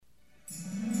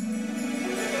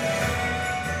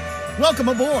Welcome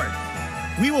aboard.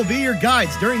 We will be your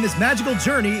guides during this magical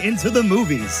journey into the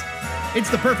movies. It's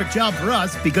the perfect job for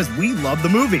us because we love the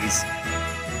movies.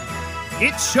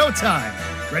 It's showtime.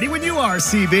 Ready when you are,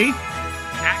 CB.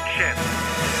 Action.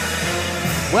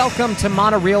 Welcome to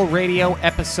Monorail Radio,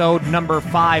 episode number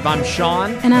 5. I'm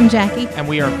Sean. And I'm Jackie. And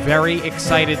we are very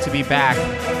excited to be back.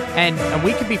 And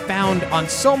we can be found on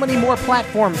so many more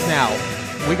platforms now.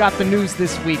 We got the news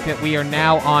this week that we are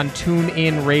now on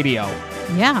TuneIn Radio.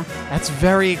 Yeah. That's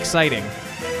very exciting.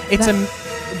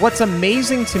 What's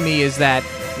amazing to me is that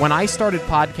when I started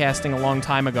podcasting a long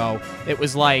time ago, it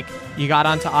was like you got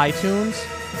onto iTunes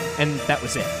and that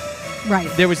was it. Right.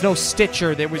 There was no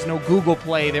Stitcher, there was no Google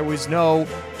Play, there was no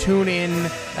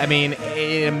TuneIn. I mean,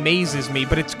 it amazes me,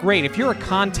 but it's great. If you're a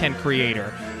content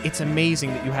creator, it's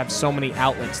amazing that you have so many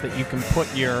outlets that you can put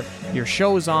your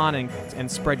shows on and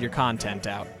spread your content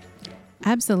out.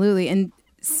 Absolutely. And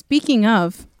speaking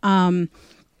of,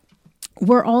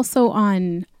 we're also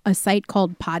on a site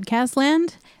called Podcast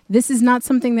Land. This is not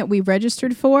something that we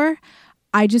registered for.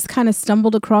 I just kind of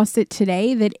stumbled across it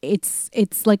today that it's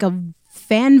like a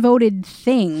fan-voted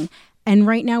thing. And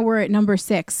right now we're at number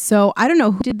 6. So I don't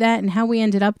know who did that and how we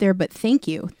ended up there, but thank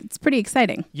you. It's pretty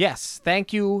exciting. Yes,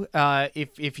 thank you.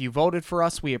 If you voted for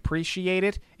us, we appreciate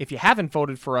it. If you haven't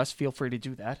voted for us, feel free to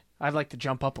do that. I'd like to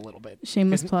jump up a little bit.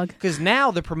 Shameless plug. Because now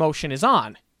the promotion is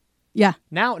on. Yeah.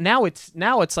 Now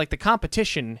it's like the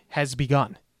competition has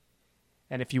begun.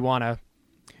 And if you want to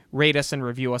rate us and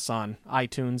review us on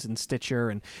iTunes and Stitcher,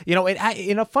 and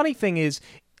a funny thing is,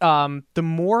 the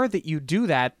more that you do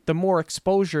that, the more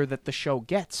exposure that the show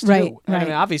gets too. Right. I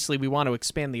mean, obviously we want to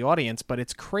expand the audience, but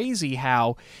it's crazy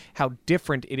how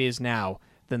different it is now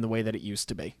than the way that it used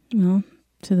to be. Well,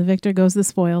 to the victor goes the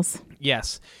spoils.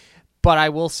 Yes. But I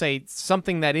will say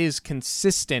something that is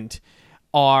consistent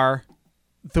are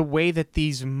the way that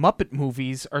these Muppet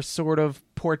movies are sort of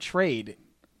portrayed.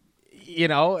 You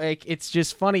know, it's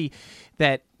just funny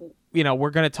that,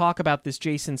 we're going to talk about this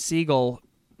Jason Segel.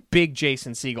 Big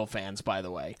Jason Segel fans, by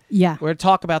the way. Yeah. We're going to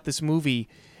talk about this movie,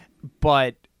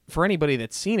 but for anybody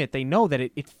that's seen it, they know that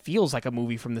it feels like a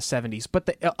movie from the 70s.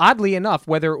 But oddly enough,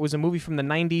 whether it was a movie from the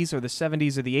 90s or the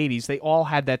 70s or the 80s, they all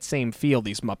had that same feel,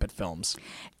 these Muppet films.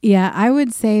 Yeah, I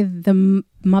would say the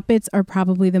Muppets are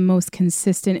probably the most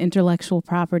consistent intellectual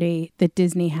property that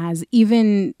Disney has,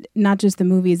 even not just the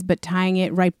movies, but tying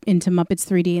it right into Muppets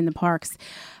 3D in the parks.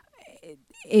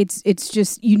 It's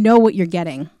just, you know what you're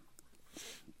getting.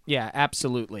 Yeah,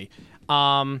 absolutely.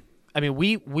 I mean,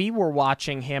 we were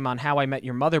watching him on How I Met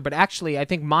Your Mother, but actually, I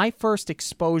think my first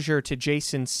exposure to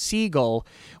Jason Segel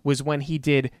was when he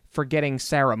did Forgetting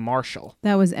Sarah Marshall.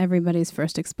 That was everybody's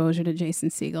first exposure to Jason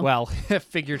Segel. Well,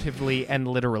 figuratively and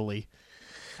literally.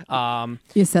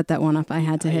 You set that one up. I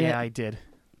had to hit it. Yeah, I did.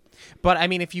 But, I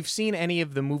mean, if you've seen any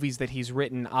of the movies that he's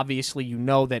written, obviously you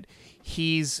know that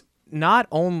he's not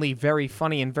only very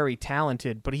funny and very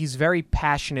talented, but he's very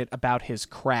passionate about his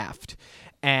craft.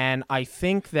 And I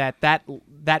think that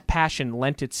passion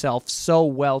lent itself so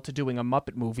well to doing a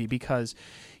Muppet movie because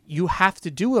you have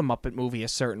to do a Muppet movie a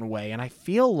certain way. And I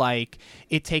feel like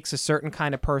it takes a certain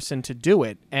kind of person to do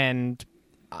it. And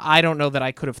I don't know that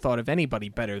I could have thought of anybody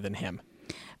better than him.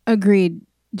 Agreed.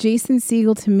 Jason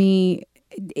Segel, to me,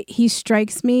 he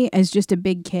strikes me as just a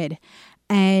big kid.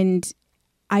 And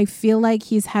I feel like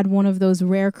he's had one of those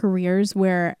rare careers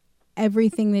where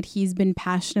everything that he's been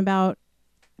passionate about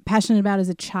as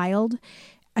a child,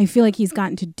 I feel like he's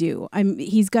gotten to do.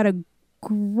 He's got a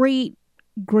great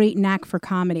knack for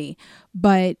comedy,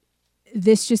 but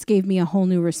this just gave me a whole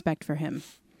new respect for him.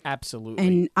 Absolutely.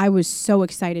 And I was so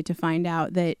excited to find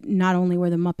out that not only were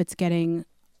the Muppets getting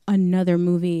another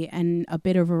movie and a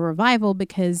bit of a revival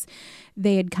because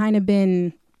they had kind of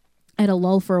been at a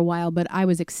lull for a while, but I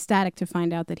was ecstatic to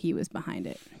find out that he was behind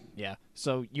it. Yeah.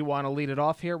 So you want to lead it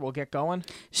off here? We'll get going?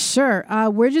 Sure.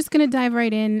 We're just going to dive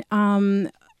right in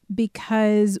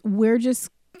because we're just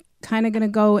kind of going to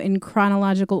go in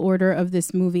chronological order of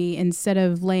this movie instead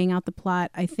of laying out the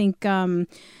plot. I think,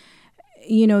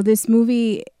 this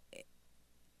movie,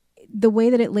 the way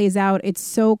that it lays out, it's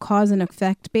so cause and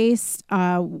effect based.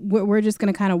 We're just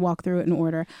going to kind of walk through it in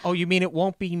order. Oh, you mean it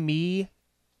won't be me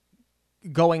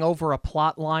going over a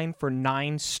plot line for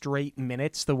 9 straight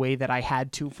minutes the way that I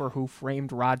had to for Who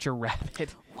Framed Roger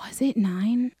Rabbit? Was it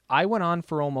 9? I went on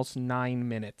for almost 9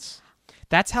 minutes.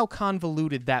 That's how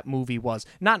convoluted that movie was.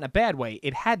 Not in a bad way.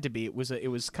 It had to be. It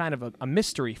was kind of a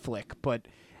mystery flick, but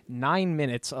 9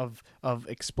 minutes of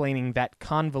explaining that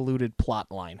convoluted plot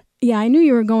line. Yeah, I knew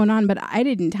you were going on, but I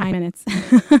didn't time minutes.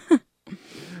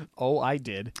 Oh, I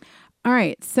did. All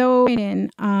right, so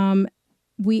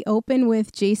We open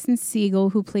with Jason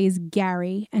Segel, who plays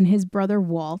Gary, and his brother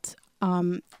Walt.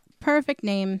 Perfect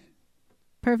name,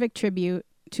 perfect tribute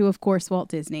to, of course, Walt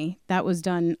Disney. That was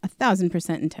done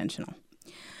 1,000% intentional.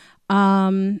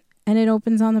 And it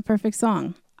opens on the perfect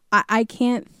song. I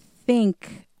can't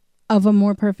think of a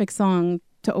more perfect song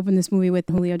to open this movie with,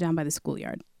 Julio Down by the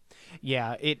Schoolyard.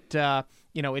 Yeah,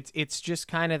 it's just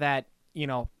kind of that,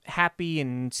 happy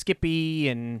and skippy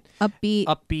and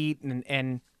upbeat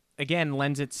and again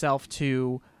lends itself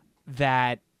to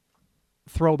that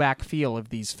throwback feel of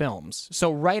these films.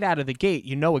 So right out of the gate,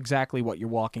 you know exactly what you're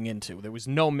walking into. There was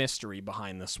no mystery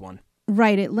behind this one.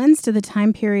 Right. It lends to the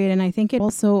time period, and I think it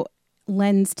also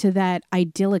lends to that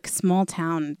idyllic small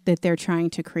town that they're trying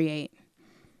to create.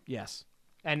 Yes.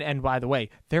 And by the way,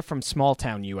 they're from small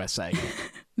town USA.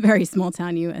 Very small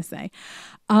town USA.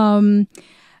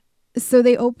 So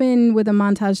they open with a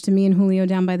montage to me and Julio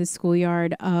down by the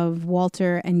schoolyard of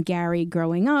Walter and Gary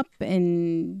growing up,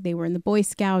 and they were in the Boy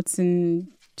Scouts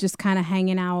and just kind of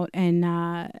hanging out, and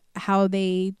how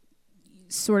they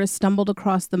sort of stumbled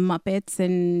across the Muppets,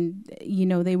 and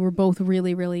they were both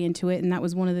really, really into it, and that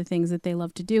was one of the things that they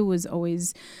loved to do, was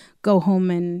always go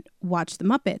home and watch the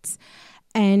Muppets.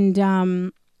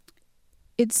 And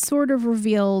it sort of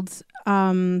revealed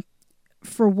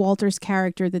for Walter's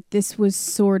character that this was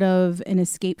sort of an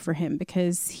escape for him,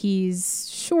 because he's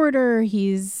shorter,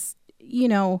 he's, he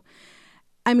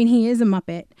is a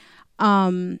Muppet.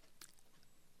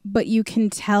 But you can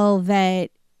tell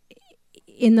that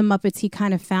in the Muppets, he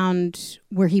kind of found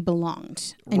where he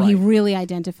belonged, and he really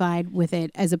identified with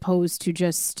it, as opposed to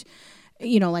just,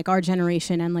 like our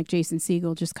generation and like Jason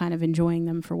Segel, just kind of enjoying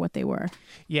them for what they were.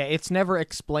 Yeah, it's never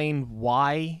explained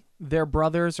why they're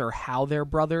brothers or how they're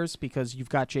brothers, because you've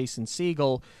got Jason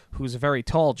Segel, who's a very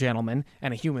tall gentleman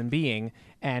and a human being,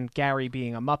 and Gary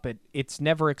being a Muppet. It's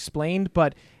never explained,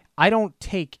 but I don't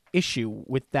take issue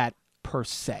with that per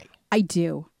se. I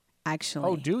do, actually.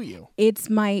 Oh, do you?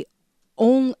 It's my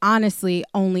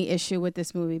only issue with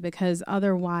this movie, because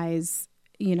otherwise,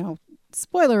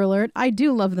 spoiler alert, I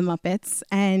do love the Muppets,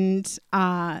 and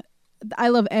I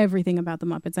love everything about the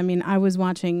Muppets. I mean, I was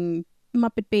watching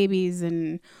Muppet Babies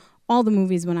and all the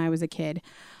movies when I was a kid.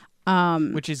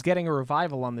 Which is getting a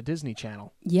revival on the Disney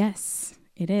Channel. Yes,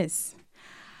 it is.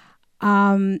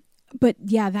 But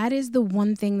yeah, that is the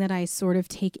one thing that I sort of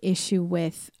take issue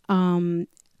with,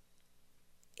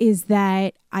 is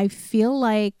that I feel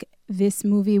like this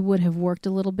movie would have worked a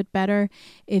little bit better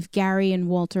if Gary and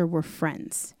Walter were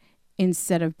friends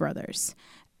instead of brothers.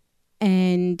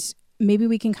 And maybe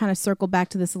we can kind of circle back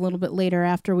to this a little bit later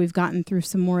after we've gotten through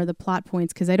some more of the plot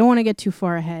points, because I don't want to get too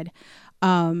far ahead.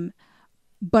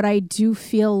 But I do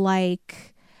feel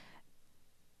like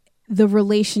the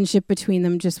relationship between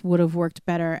them just would have worked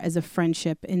better as a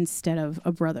friendship instead of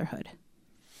a brotherhood.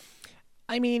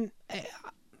 I mean,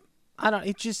 I don't.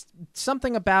 It's just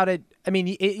something about it. I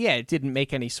mean, it didn't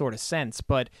make any sort of sense,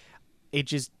 but it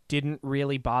just didn't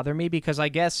really bother me, because I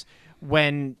guess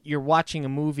when you're watching a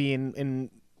movie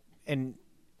and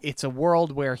it's a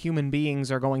world where human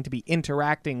beings are going to be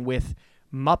interacting with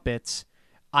Muppets,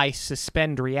 I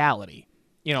suspend reality.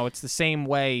 It's the same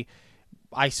way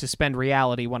I suspend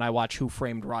reality when I watch Who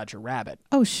Framed Roger Rabbit.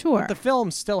 Oh, sure. But the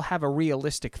films still have a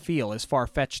realistic feel, as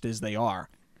far-fetched as they are.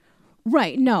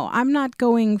 Right. No, I'm not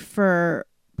going for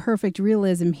perfect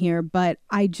realism here, but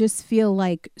I just feel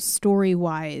like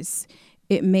story-wise,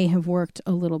 it may have worked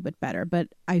a little bit better. But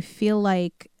I feel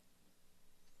like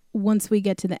once we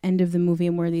get to the end of the movie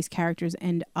and where these characters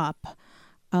end up,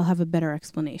 I'll have a better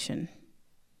explanation.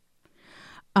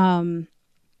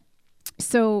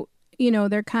 So,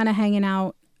 they're kind of hanging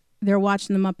out, they're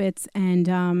watching the Muppets,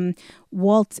 and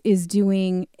Walt is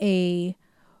doing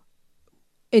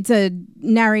it's a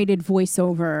narrated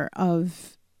voiceover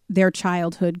of their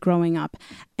childhood growing up.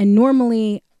 And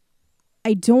normally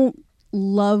I don't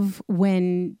love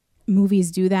when movies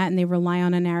do that and they rely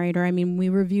on a narrator. I mean, we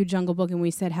reviewed Jungle Book and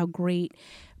we said how great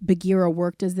Bagheera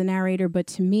worked as the narrator, but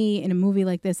to me, in a movie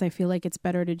like this, I feel like it's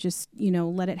better to just,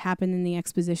 let it happen in the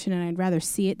exposition, and I'd rather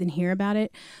see it than hear about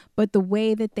it. But the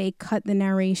way that they cut the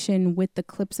narration with the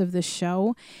clips of the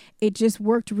show, it just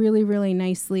worked really, really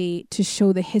nicely to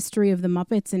show the history of the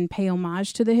Muppets and pay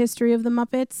homage to the history of the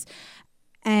Muppets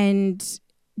and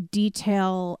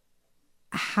detail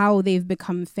how they've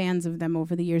become fans of them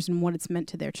over the years and what it's meant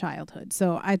to their childhood.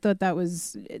 So I thought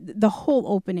the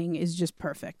whole opening is just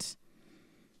perfect.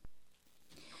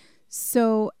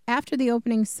 So after the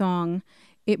opening song,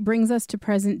 it brings us to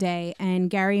present day, and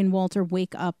Gary and Walter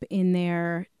wake up in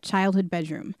their childhood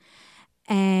bedroom.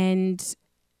 And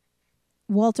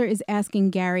Walter is asking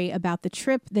Gary about the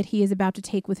trip that he is about to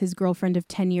take with his girlfriend of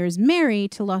 10 years, Mary,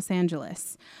 to Los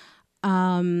Angeles.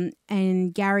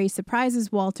 And Gary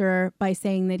surprises Walter by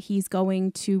saying that he's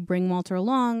going to bring Walter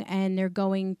along and they're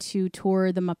going to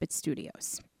tour the Muppet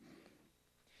Studios.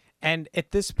 And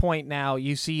at this point now,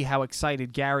 you see how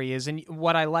excited Gary is. And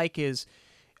what I like is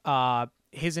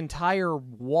his entire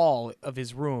wall of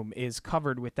his room is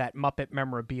covered with that Muppet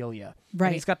memorabilia. Right.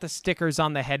 And he's got the stickers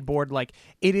on the headboard. Like,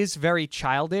 it is very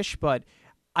childish, but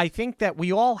I think that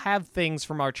we all have things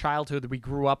from our childhood that we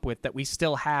grew up with that we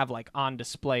still have, like, on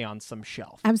display on some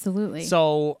shelf. Absolutely.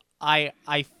 So I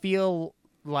feel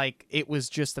like it was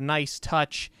just a nice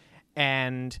touch,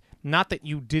 and not that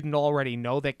you didn't already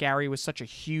know that Gary was such a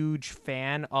huge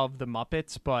fan of the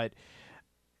Muppets, but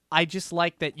I just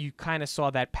like that you kind of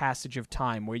saw that passage of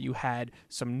time where you had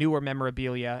some newer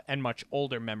memorabilia and much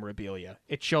older memorabilia.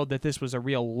 It showed that this was a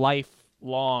real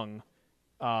lifelong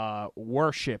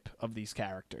worship of these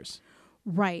characters.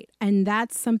 Right. And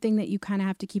that's something that you kind of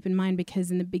have to keep in mind,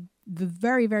 because in the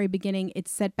very, very beginning,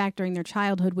 it's set back during their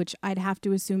childhood, which I'd have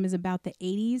to assume is about the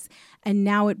 80s. And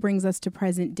now it brings us to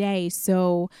present day.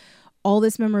 So all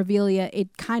this memorabilia,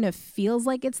 it kind of feels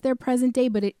like it's their present day,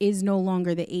 but it is no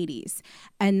longer the 80s.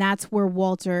 And that's where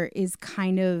Walter is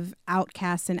kind of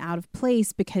outcast and out of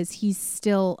place, because he's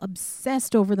still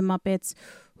obsessed over the Muppets,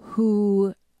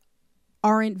 who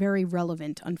aren't very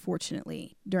relevant,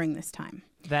 unfortunately, during this time.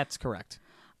 That's correct.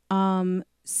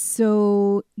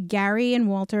 So Gary and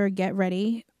Walter get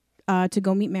ready to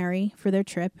go meet Mary for their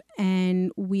trip,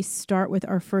 and we start with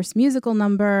our first musical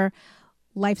number,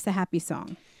 Life's a Happy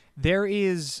Song. There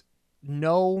is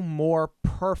no more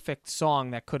perfect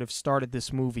song that could have started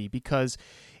this movie, because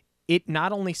it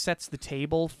not only sets the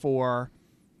table for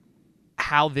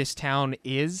how this town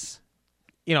is,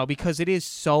 you know, because it is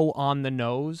so on the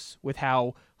nose with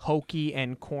how hokey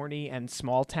and corny and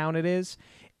small town it is,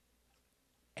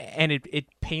 and it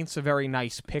paints a very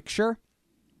nice picture,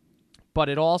 but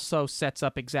it also sets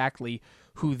up exactly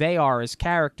who they are as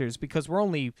characters, because we're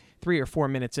only 3 or 4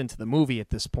 minutes into the movie at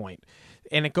this point,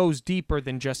 and it goes deeper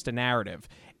than just a narrative.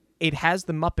 It has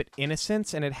the Muppet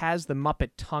innocence, and it has the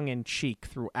Muppet tongue-in-cheek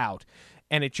throughout,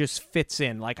 and it just fits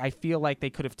in. Like, I feel like they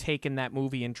could have taken that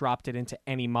movie and dropped it into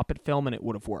any Muppet film, and it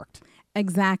would have worked.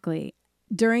 Exactly.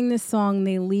 During this song,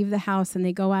 they leave the house and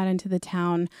they go out into the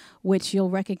town, which you'll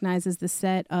recognize as the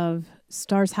set of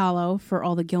Stars Hollow for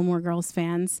all the Gilmore Girls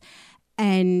fans.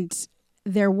 And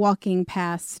they're walking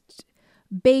past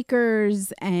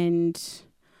bakers and,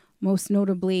 most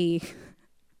notably,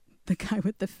 the guy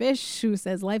with the fish who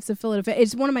says, "Life's a fillet of fish."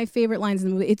 It's one of my favorite lines in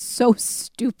the movie. It's so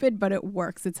stupid, but it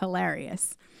works. It's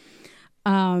hilarious.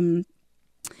 During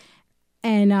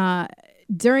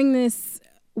this,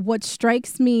 what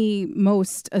strikes me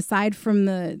most, aside from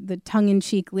the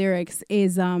tongue-in-cheek lyrics,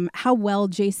 is how well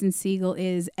Jason Segel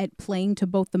is at playing to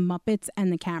both the Muppets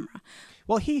and the camera.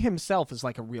 Well, he himself is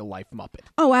like a real-life Muppet.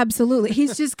 Oh, absolutely.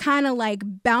 He's just kind of like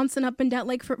bouncing up and down.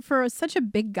 Like for such a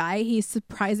big guy, he's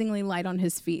surprisingly light on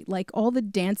his feet. Like all the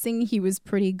dancing he was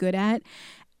pretty good at.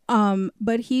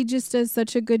 But he just does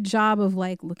such a good job of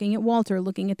like looking at Walter,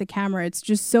 looking at the camera. It's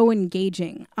just so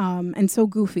engaging and so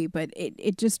goofy, but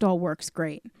it just all works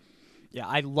great. Yeah,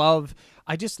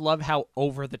 I just love how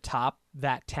over the top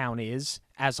that town is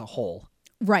as a whole.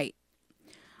 Right.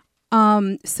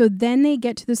 So then they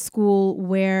get to the school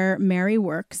where Mary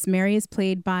works. Mary is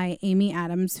played by Amy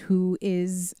Adams, who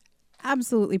is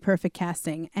absolutely perfect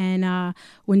casting. And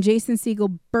when Jason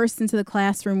Segel bursts into the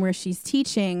classroom where she's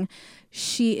teaching,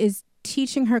 she is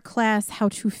teaching her class how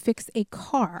to fix a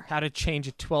car. How to change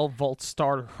a 12-volt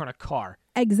starter on a car.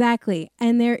 Exactly.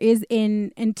 And there is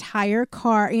an entire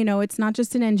car, you know, it's not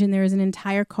just an engine, there is an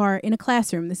entire car in a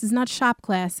classroom. This is not shop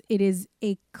class. It is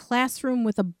a classroom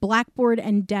with a blackboard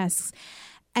and desks.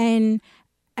 And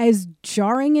as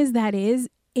jarring as that is,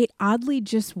 it oddly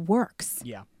just works.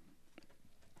 Yeah.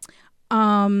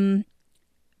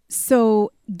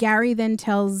 So Gary then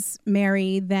tells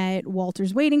Mary that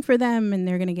Walter's waiting for them and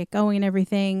they're going to get going and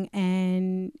everything.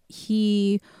 And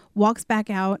he walks back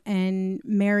out and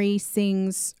Mary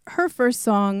sings her first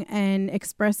song and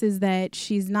expresses that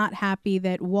she's not happy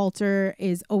that Walter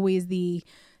is always the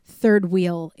third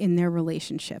wheel in their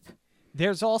relationship.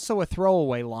 There's also a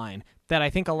throwaway line that I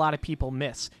think a lot of people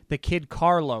miss. The kid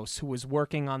Carlos, who was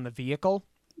working on the vehicle.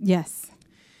 Yes.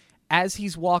 As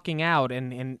he's walking out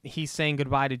and he's saying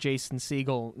goodbye to Jason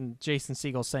Segel, and Jason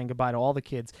Segel's saying goodbye to all the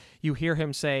kids, you hear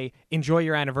him say, "Enjoy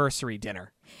your anniversary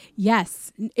dinner."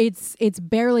 Yes, it's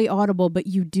barely audible, but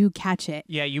you do catch it.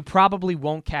 Yeah, you probably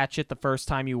won't catch it the first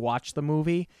time you watch the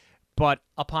movie, but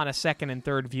upon a second and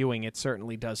third viewing, it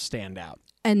certainly does stand out.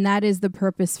 And that is the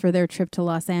purpose for their trip to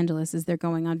Los Angeles, is they're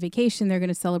going on vacation. They're going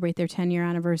to celebrate their 10-year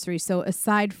anniversary. So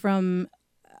aside from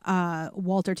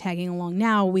Walter tagging along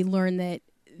now, we learn that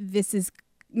this is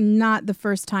not the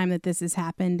first time that this has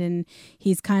happened, and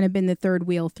he's kind of been the third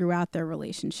wheel throughout their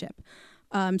relationship.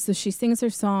 So she sings her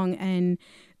song, and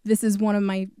this is one of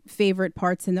my favorite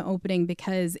parts in the opening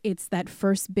because it's that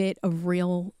first bit of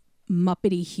real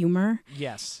Muppety humor.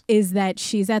 Yes. Is that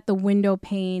she's at the window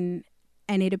pane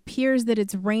and it appears that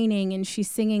it's raining and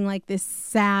she's singing like this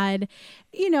sad,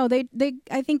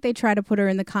 I think they try to put her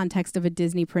in the context of a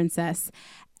Disney princess.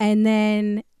 And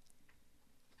then,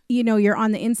 you're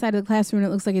on the inside of the classroom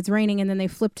and it looks like it's raining, and then they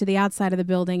flip to the outside of the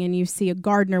building and you see a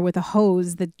gardener with a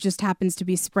hose that just happens to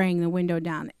be spraying the window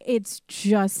down. It's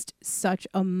just such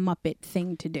a Muppet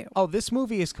thing to do. Oh, this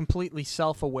movie is completely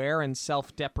self-aware and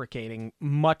self-deprecating,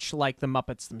 much like the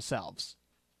Muppets themselves.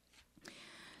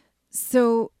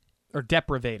 So... Or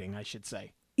deprivating, I should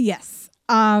say. Yes.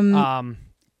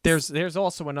 There's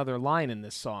also another line in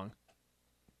this song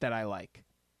that I like.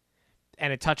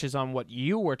 And it touches on what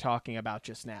you were talking about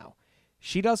just now.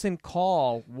 She doesn't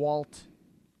call Walt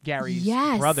Gary's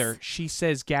brother. She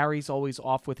says Gary's always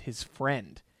off with his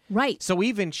friend. Right. So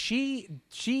even she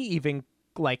even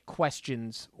like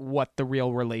questions what the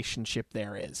real relationship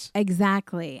there is.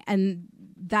 Exactly. And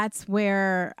that's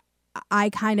where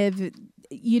I kind of,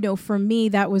 for me,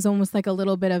 that was almost like a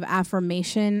little bit of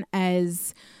affirmation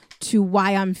as to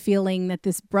why I'm feeling that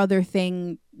this brother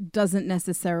thing doesn't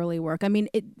necessarily work. I mean,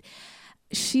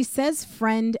 she says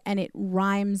friend and it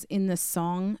rhymes in the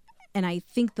song, and I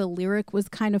think the lyric was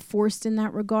kind of forced in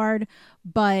that regard,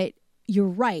 but you're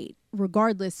right.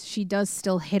 Regardless, she does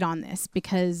still hit on this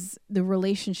because the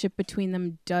relationship between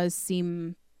them does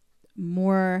seem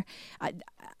more...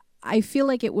 I feel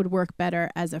like it would work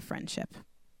better as a friendship.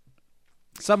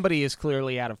 Somebody is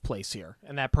clearly out of place here,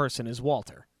 and that person is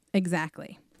Walter.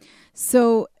 Exactly.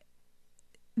 So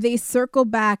they circle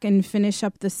back and finish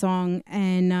up the song,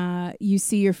 and you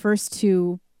see your first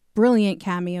two brilliant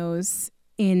cameos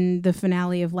in the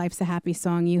finale of Life's a Happy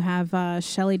Song. You have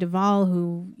Shelley Duvall,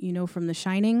 who you know from The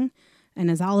Shining, and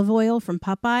as Olive Oyl from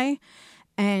Popeye.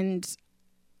 And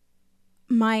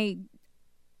my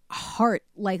heart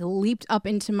leaped up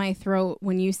into my throat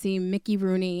when you see Mickey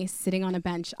Rooney sitting on a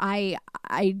bench. I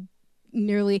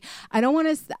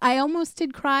almost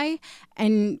did cry,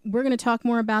 and we're going to talk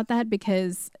more about that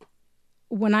because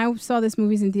when I saw this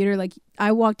movie in theater,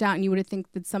 I walked out and you would have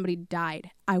think that somebody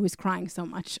died. I was crying so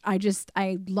much.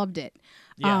 I loved it.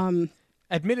 Yeah.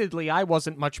 Admittedly, I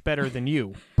wasn't much better than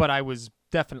you, but I was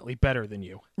definitely better than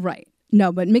you. Right.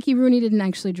 No, but Mickey Rooney didn't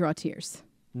actually draw tears.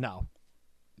 No.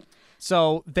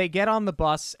 So they get on the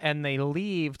bus and they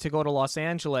leave to go to Los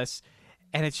Angeles.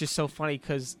 And it's just so funny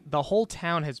because the whole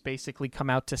town has basically come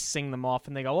out to sing them off.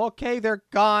 And they go, okay, they're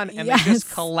gone. And they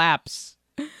just collapse.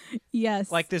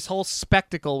 Yes. Like this whole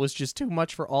spectacle was just too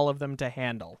much for all of them to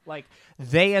handle. Like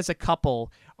they as a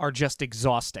couple are just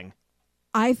exhausting.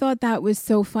 I thought that was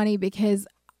so funny because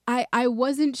I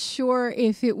wasn't sure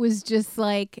if it was just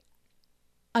like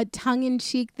a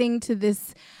tongue-in-cheek thing to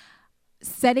this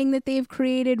setting that they've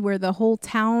created where the whole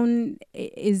town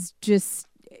is just,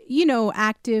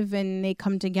 active and they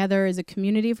come together as a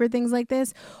community for things like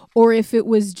this, or if it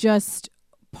was just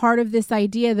part of this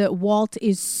idea that Walt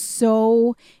is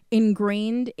so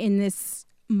ingrained in this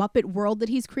Muppet world that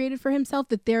he's created for himself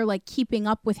that they're like keeping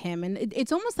up with him. And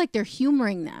it's almost like they're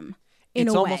humoring them in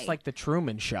a way. It's almost like the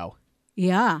Truman Show.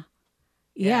 Yeah.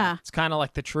 It's kind of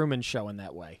like the Truman Show in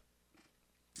that way.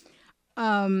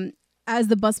 As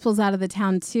the bus pulls out of the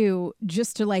town too,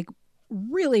 just to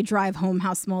really drive home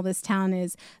how small this town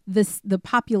is, the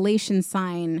population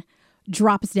sign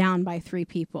drops down by 3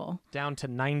 people. Down to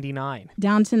 99.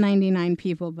 Down to 99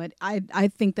 people. But I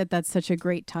think that's such a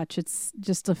great touch. It's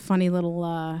just a funny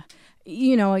little,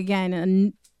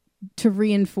 again, to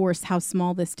reinforce how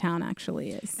small this town actually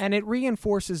is. And it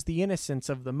reinforces the innocence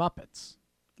of the Muppets.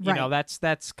 Right.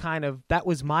 That's kind of, that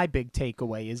was my big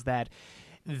takeaway, is that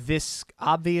this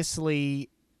obviously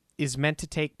is meant to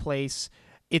take place,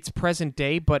 it's present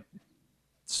day, but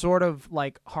sort of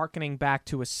like hearkening back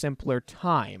to a simpler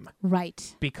time.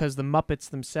 Right. Because the Muppets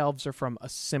themselves are from a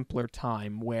simpler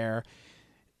time where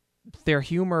their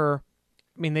humor,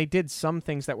 they did some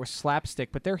things that were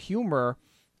slapstick, but their humor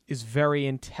is very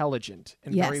intelligent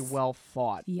and very well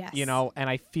thought. Yes. And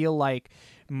I feel like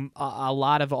a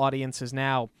lot of audiences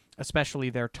now, especially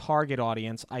their target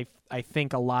audience, I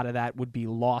think a lot of that would be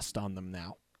lost on them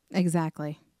now.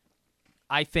 Exactly.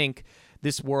 I think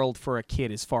this world for a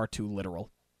kid is far too literal.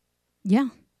 Yeah.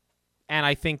 And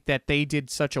I think that they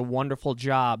did such a wonderful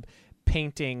job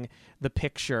painting the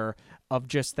picture of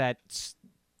just that,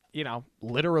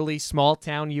 literally small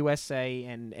town USA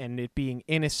and it being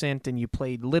innocent, and you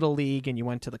played Little League and you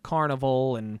went to the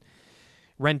carnival and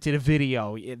rented a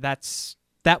video.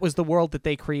 That was the world that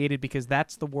they created, because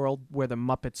that's the world where the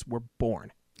Muppets were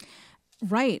born.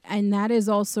 Right. And that is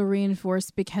also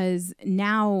reinforced because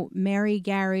now Mary,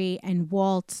 Gary, and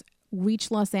Walt reach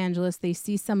Los Angeles. They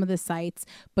see some of the sights,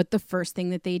 but the first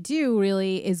thing that they do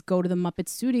really is go to the Muppet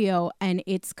studio, and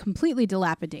it's completely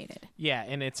dilapidated. Yeah,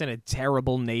 and it's in a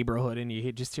terrible neighborhood, and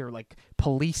you just hear like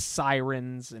police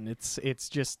sirens, and it's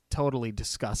just totally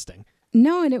disgusting.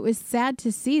 No, and it was sad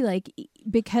to see,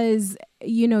 because,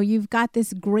 you've got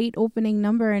this great opening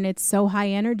number and it's so high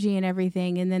energy and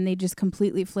everything, and then they just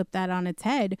completely flip that on its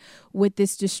head with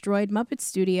this destroyed Muppet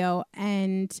studio.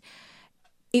 And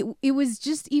it was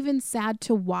just even sad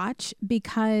to watch,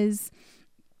 because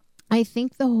I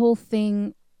think the whole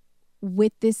thing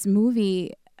with this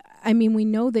movie, I mean, we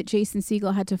know that Jason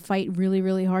Segel had to fight really,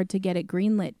 really hard to get it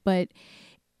greenlit, but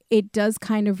it does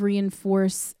kind of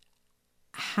reinforce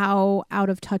how out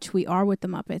of touch we are with the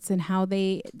Muppets, and how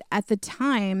they, at the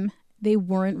time, they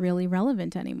weren't really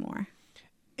relevant anymore.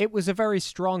 It was a very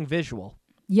strong visual.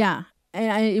 Yeah.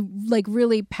 And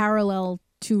really parallel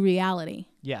to reality.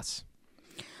 Yes.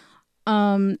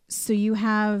 So you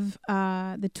have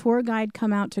the tour guide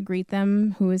come out to greet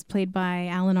them, who is played by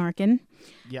Alan Arkin.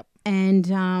 Yep.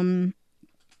 And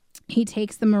he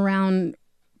takes them around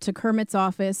to Kermit's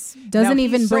office, doesn't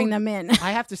even bring them in.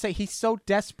 I have to say, he's so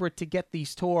desperate to get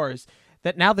these tours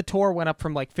that now the tour went up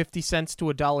from like 50 cents to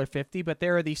 $1.50, but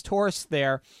there are these tourists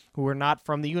there who are not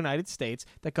from the United States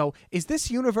that go, "Is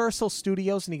this Universal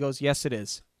Studios?" And he goes, "Yes, it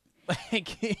is."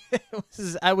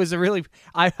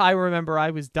 I remember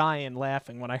I was dying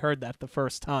laughing when I heard that the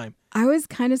first time. I was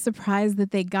kind of surprised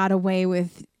that they got away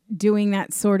with doing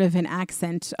that sort of an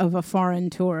accent of a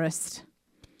foreign tourist.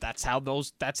 That's how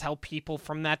people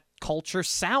from that culture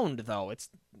sound, though. It's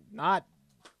not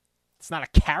a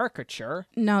caricature.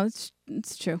 No,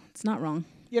 it's true. It's not wrong.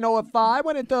 If I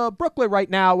went into Brooklyn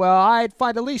right now, I'd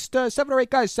find at least 7 or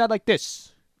 8 guys sound like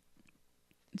this.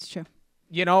 It's true.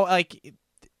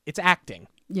 It's acting.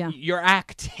 Yeah. You're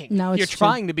acting. No, it's You're true.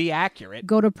 trying to be accurate.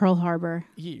 Go to Pearl Harbor.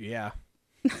 Yeah.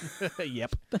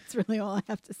 Yep. That's really all I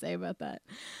have to say about that.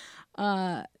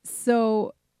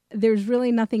 So there's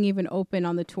really nothing even open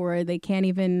on the tour. They can't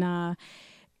even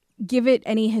give it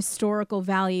any historical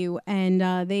value. And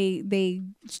they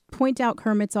point out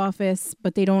Kermit's office,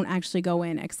 but they don't actually go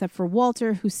in, except for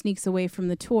Walter, who sneaks away from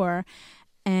the tour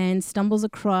and stumbles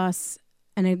across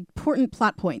an important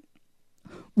plot point,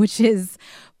 which is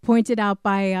pointed out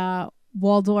by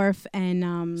Waldorf and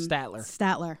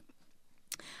Statler.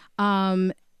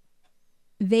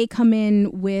 They come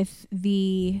in with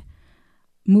the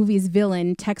movie's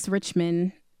villain, Tex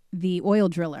Richmond, the oil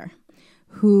driller,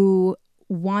 who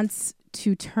wants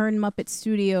to turn Muppet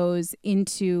Studios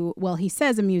into, well, he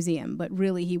says a museum, but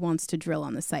really he wants to drill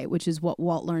on the site, which is what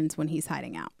Walt learns when he's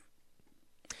hiding out.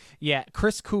 Yeah,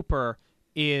 Chris Cooper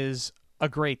is a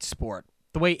great sport.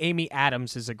 The way Amy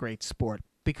Adams is a great sport,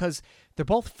 because they're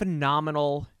both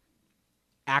phenomenal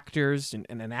actors and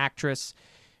an actress,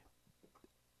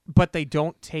 but they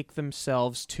don't take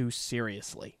themselves too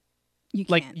seriously. You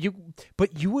can't.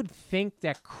 But you would think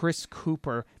that Chris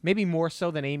Cooper, maybe more so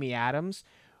than Amy Adams,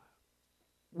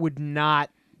 would not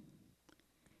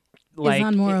is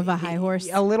on more of a high horse.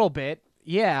 A little bit,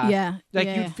 yeah. Yeah.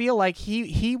 You'd feel like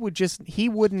he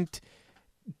wouldn't,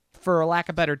 for a lack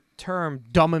of a better term,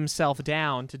 dumb himself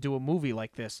down to do a movie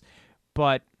like this.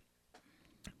 But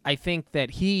I think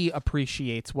that he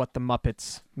appreciates what the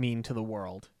Muppets mean to the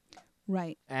world.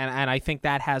 Right. And I think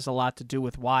that has a lot to do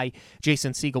with why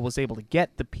Jason Segel was able to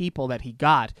get the people that he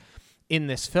got in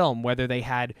this film, whether they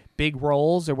had big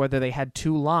roles or whether they had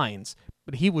 2 lines.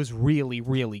 But he was really,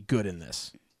 really good in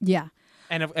this. Yeah.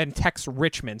 And Tex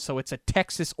Richmond, so it's a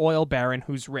Texas oil baron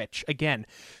who's rich. Again,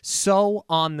 so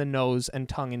on the nose and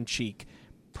tongue-in-cheek.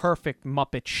 Perfect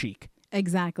Muppet chic.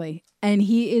 Exactly. And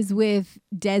he is with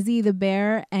Desi the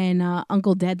Bear and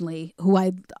Uncle Deadly, who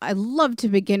I loved to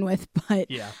begin with,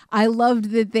 but yeah. I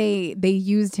loved that they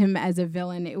used him as a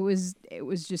villain. It was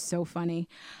just so funny.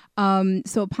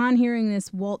 So upon hearing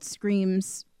this, Walt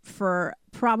screams for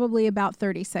probably about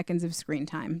 30 seconds of screen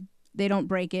time. They don't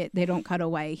break it. They don't cut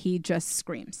away. He just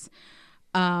screams.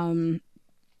 And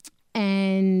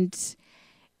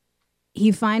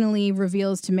he finally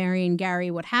reveals to Mary and Gary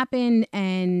what happened,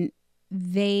 and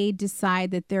they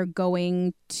decide that they're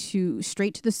going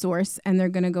straight to the source, and they're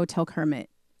going to go tell Kermit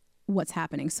what's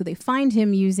happening. So they find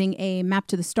him using a Map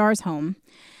to the Stars home,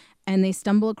 and they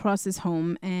stumble across his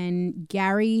home, and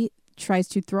Gary tries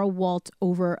to throw Walt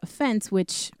over a fence,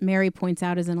 which Mary points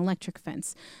out is an electric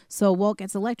fence. So Walt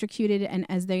gets electrocuted, and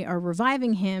as they are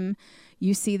reviving him,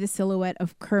 you see the silhouette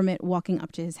of Kermit walking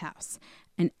up to his house.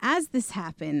 And as this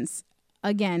happens,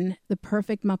 again, the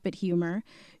perfect Muppet humor,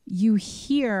 you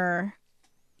hear,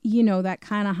 that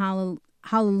kind of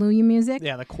hallelujah music.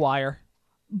 Yeah, the choir.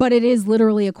 But it is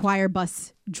literally a choir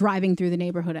bus driving through the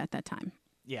neighborhood at that time.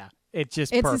 Yeah, it's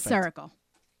just It's perfect. hysterical.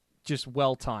 Just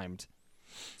well-timed.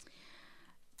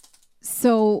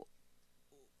 So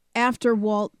after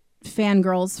Walt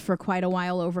fangirls for quite a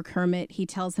while over Kermit, he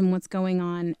tells him what's going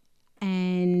on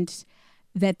and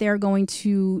that they're going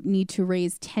to need to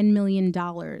raise $10 million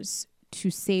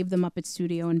to save the Muppet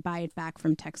Studio and buy it back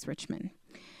from Tex Richman.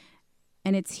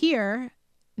 And it's here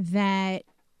that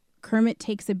Kermit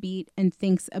takes a beat and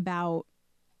thinks about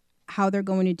how they're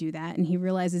going to do that. And he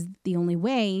realizes the only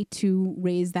way to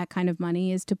raise that kind of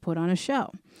money is to put on a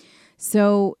show.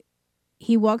 So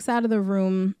he walks out of the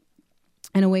room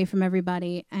and away from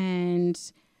everybody, and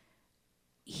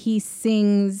he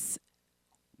sings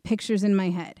Pictures in My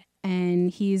Head.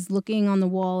 And he's looking on the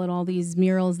wall at all these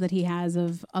murals that he has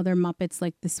of other Muppets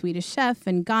like the Swedish Chef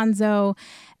and Gonzo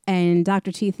and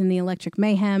Dr. Teeth and the Electric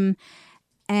Mayhem.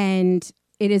 And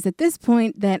it is at this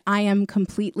point that I am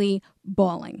completely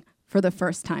bawling for the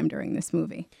first time during this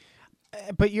movie.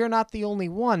 But you're not the only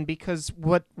one, because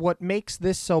what makes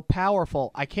this so powerful,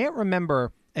 I can't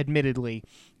remember, admittedly,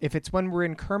 if it's when we're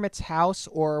in Kermit's house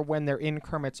or when they're in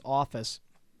Kermit's office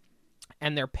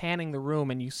and they're panning the room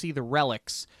and you see the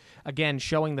relics, again,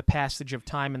 showing the passage of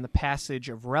time and the passage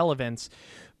of relevance.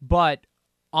 But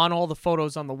on all the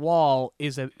photos on the wall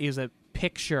is a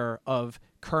picture of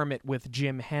Kermit with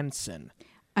Jim Henson.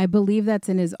 I believe that's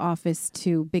in his office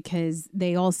too, because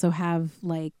they also have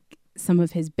like some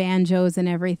of his banjos and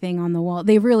everything on the wall.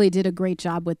 They really did a great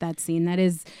job with that scene. That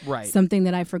is Right. something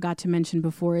that I forgot to mention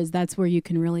before, is that's where you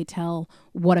can really tell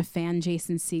what a fan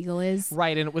Jason Segel is.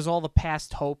 Right, and it was all the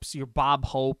past Hopes, your Bob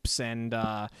Hopes and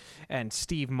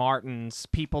Steve Martins,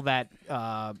 people that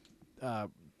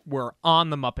were on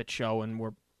the Muppet Show and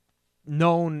were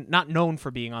not known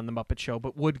for being on the Muppet Show,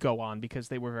 but would go on because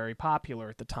they were very popular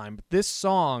at the time. But this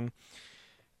song,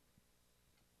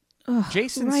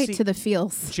 Jason to the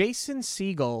feels. Jason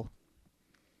Segel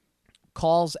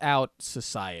calls out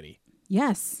society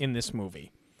Yes. in this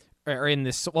movie. Or in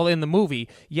the movie,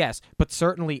 yes, but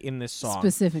certainly in this song.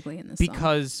 Specifically in this song.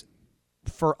 Because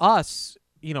for us,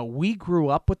 we grew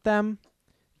up with them.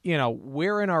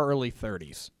 We're in our early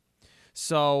 30s.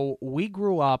 So we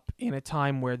grew up in a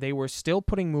time where they were still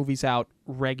putting movies out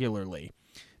regularly.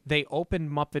 They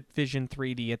opened Muppet Vision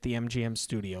 3D at the MGM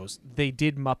Studios. They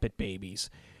did Muppet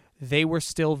Babies. They were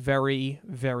still very,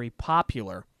 very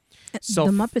popular. So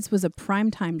the Muppets was a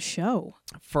primetime show.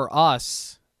 for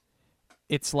us,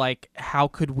 it's like, how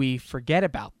could we forget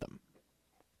about them?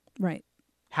 Right.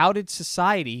 How did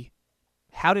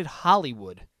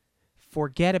Hollywood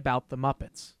forget about the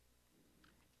Muppets?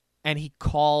 And he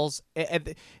calls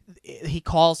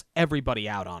everybody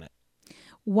out on it.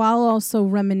 While also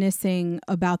reminiscing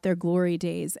about their glory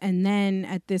days. And then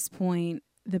at this point,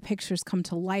 the pictures come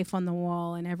to life on the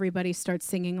wall and everybody starts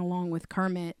singing along with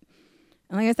Kermit.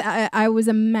 And like I said, I was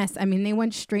a mess. I mean, they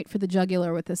went straight for the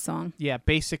jugular with this song. Yeah,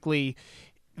 basically,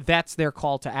 that's their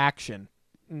call to action.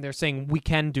 And they're saying, we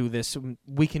can do this.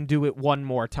 We can do it one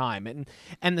more time.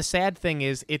 And the sad thing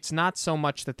is, it's not so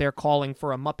much that they're calling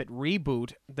for a Muppet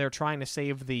reboot. They're trying to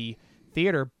save the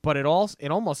theater, but it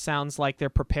almost sounds like they're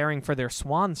preparing for their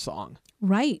swan song.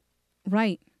 Right.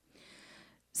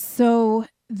 So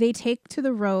they take to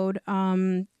the road.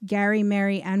 Gary,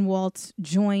 Mary, and Walt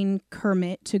join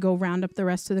Kermit to go round up the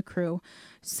rest of the crew.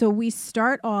 So we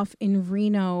start off in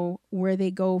Reno, where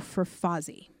they go for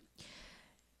Fozzie.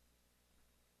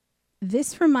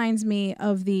 This reminds me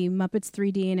of the Muppets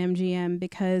 3D and MGM,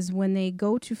 because when they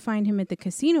go to find him at the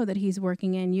casino that he's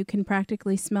working in, you can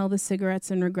practically smell the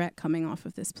cigarettes and regret coming off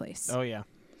of this place. Oh, yeah.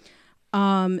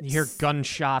 You hear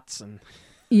gunshots and...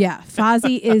 Yeah,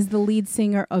 Fozzie is the lead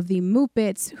singer of the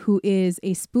Muppets, who is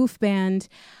a spoof band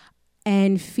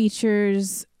and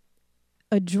features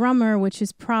a drummer, which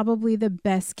is probably the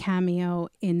best cameo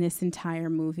in this entire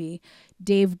movie,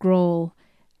 Dave Grohl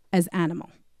as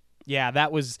Animal. Yeah,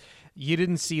 that was... You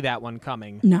didn't see that one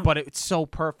coming. No. But it's so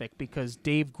perfect because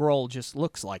Dave Grohl just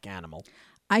looks like Animal.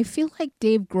 I feel like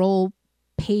Dave Grohl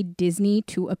paid Disney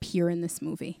to appear in this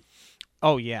movie.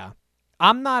 Oh, yeah.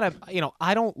 I'm not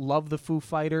I don't love the Foo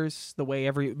Fighters the way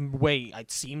it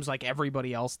seems like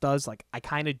everybody else does. Like, I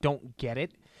kind of don't get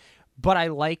it. But I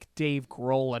like Dave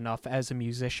Grohl enough as a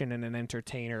musician and an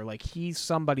entertainer. Like, he's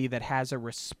somebody that has a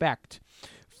respect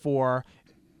for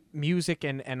music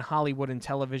and Hollywood and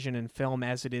television and film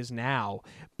as it is now,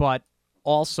 but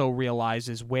also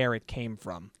realizes where it came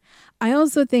from. I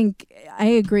also think, I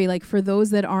agree, like for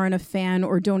those that aren't a fan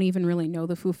or don't even really know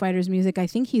the Foo Fighters music, I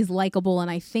think he's likable,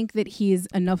 and I think that he's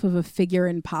enough of a figure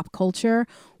in pop culture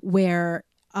where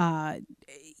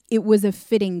it was a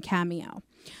fitting cameo.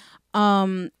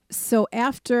 So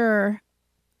after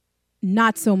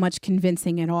not so much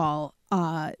convincing at all,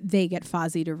 they get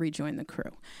Fozzie to rejoin the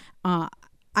crew.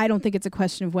 I don't think it's a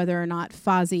question of whether or not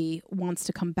Fozzie wants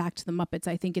to come back to the Muppets.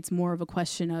 I think it's more of a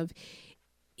question of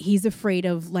he's afraid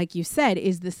of, like you said,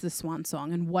 is this the swan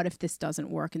song? And what if this doesn't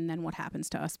work? And then what happens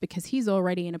to us? Because he's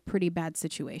already in a pretty bad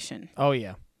situation. Oh,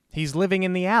 yeah. He's living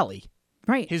in the alley.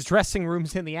 Right. His dressing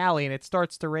room's in the alley, and it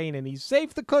starts to rain, and he's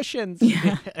save the cushions.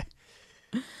 Yeah.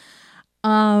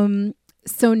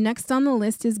 So next on the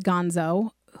list is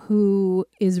Gonzo, who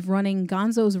is running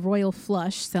Gonzo's Royal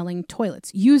Flush, selling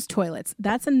toilets, used toilets.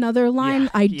 That's another line.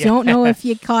 I don't know if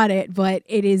you caught it, but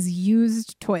it is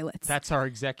used toilets. That's our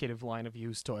executive line of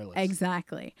used toilets.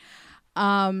 Exactly.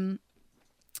 So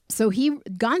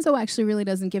Gonzo actually really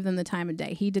doesn't give them the time of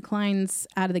day. He declines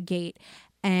out of the gate,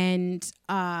 and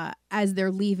as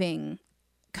they're leaving,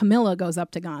 Camilla goes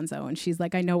up to Gonzo, and she's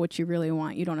like, I know what you really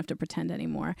want. You don't have to pretend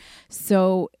anymore.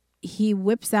 So he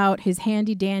whips out his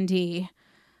handy-dandy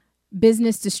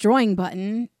business destroying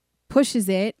button, pushes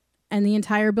it, and the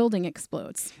entire building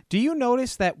explodes. Do you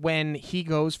notice that when he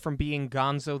goes from being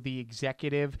Gonzo the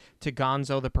executive to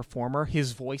Gonzo the performer,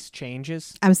 his voice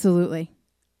changes? Absolutely.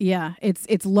 Yeah,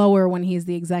 it's lower when he's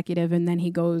the executive, and then he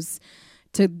goes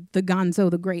to the Gonzo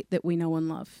the Great that we know and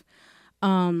love.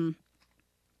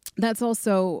 That's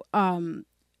also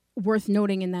worth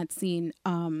noting in that scene,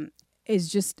 is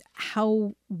just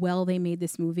how well they made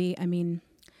this movie. I mean,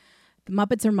 the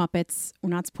Muppets are Muppets. We're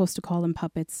not supposed to call them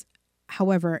puppets.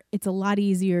 However, it's a lot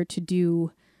easier to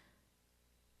do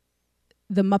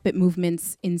the Muppet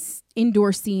movements in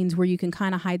indoor scenes where you can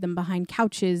kind of hide them behind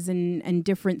couches and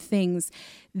different things.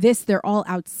 They're all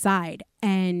outside.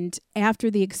 And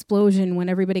after the explosion, when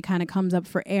everybody kind of comes up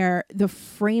for air, the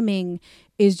framing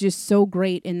is just so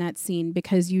great in that scene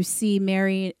because you see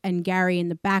Mary and Gary in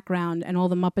the background and all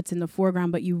the Muppets in the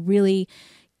foreground, but you really,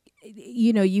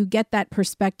 you get that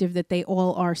perspective that they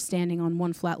all are standing on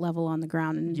one flat level on the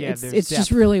ground. And it's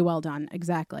just really well done.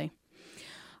 Exactly.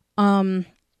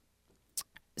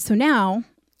 So now,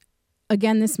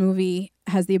 again, this movie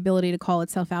has the ability to call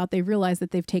itself out. They realize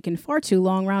that they've taken far too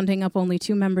long rounding up only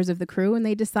 2 members of the crew, and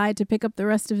they decide to pick up the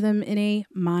rest of them in a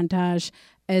montage,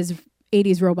 as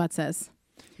 80s Robot says.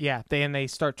 Yeah, they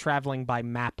start traveling by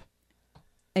map.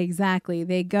 Exactly.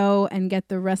 They go and get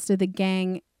the rest of the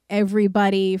gang,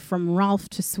 everybody from Ralph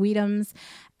to Sweetums,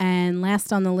 and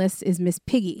last on the list is Miss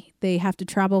Piggy. They have to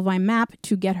travel by map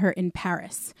to get her in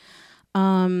Paris.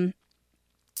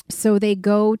 So they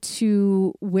go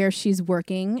to where she's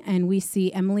working, and we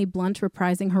see Emily Blunt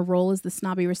reprising her role as the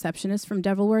snobby receptionist from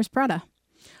Devil Wears Prada.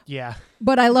 Yeah.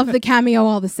 But I love the cameo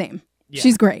all the same. Yeah.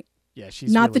 She's great. Yeah,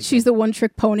 she's not really that she's good. a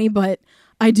one-trick pony, but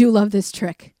I do love this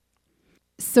trick.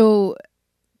 So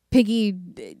Piggy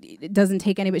doesn't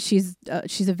take any, but she's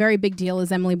a very big deal,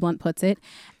 as Emily Blunt puts it.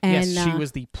 And yes, she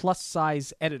was the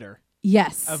plus-size editor.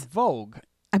 Yes. Of Vogue.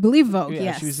 I believe Vogue, Yeah,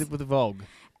 yes. she was with Vogue.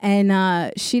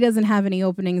 And she doesn't have any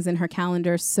openings in her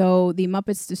calendar, so the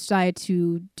Muppets decide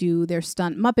to do their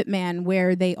stunt Muppet Man,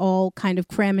 where they all kind of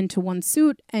cram into one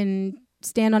suit and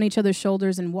stand on each other's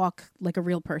shoulders and walk like a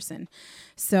real person.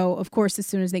 So, of course, as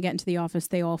soon as they get into the office,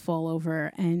 they all fall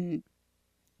over, and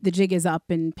the jig is up,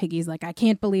 and Piggy's like, I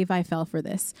can't believe I fell for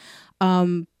this.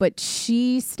 But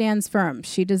she stands firm.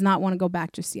 She does not want to go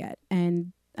back just yet.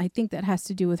 And I think that has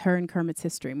to do with her and Kermit's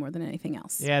history more than anything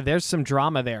else. Yeah, there's some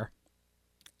drama there.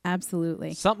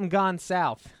 Absolutely. Something gone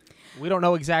south. We don't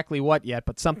know exactly what yet,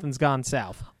 but something's gone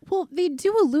south. Well, they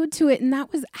do allude to it, and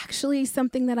that was actually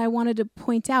something that I wanted to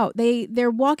point out. They're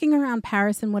walking around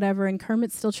Paris and whatever, and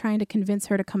Kermit's still trying to convince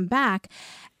her to come back.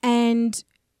 And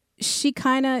she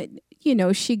kind of,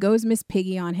 she goes Miss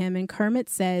Piggy on him, and Kermit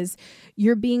says,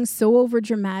 you're being so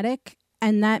overdramatic,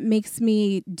 and that makes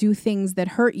me do things that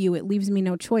hurt you. It leaves me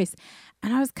no choice.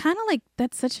 And I was kind of like,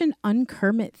 that's such an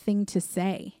un-Kermit thing to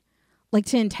say. Like,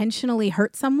 to intentionally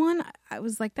hurt someone. I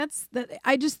was like,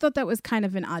 I just thought that was kind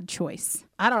of an odd choice.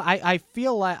 I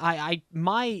feel like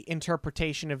my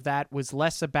interpretation of that was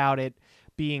less about it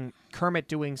being Kermit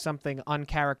doing something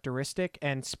uncharacteristic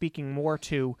and speaking more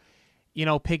to,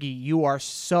 Piggy, you are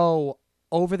so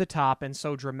over the top and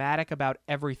so dramatic about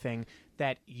everything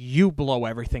that you blow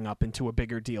everything up into a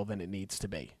bigger deal than it needs to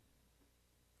be.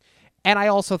 And I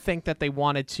also think that they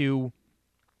wanted to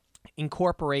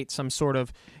incorporate some sort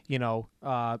of,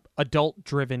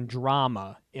 adult-driven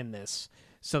drama in this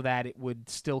so that it would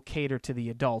still cater to the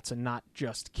adults and not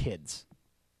just kids.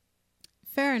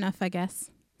 Fair enough, I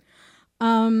guess.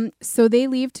 So they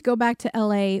leave to go back to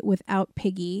LA without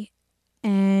Piggy,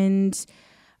 and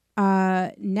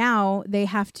now they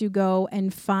have to go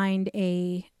and find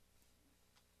a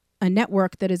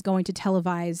network that is going to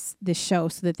televise this show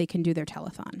so that they can do their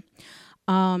telethon.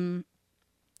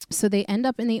 So they end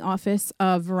up in the office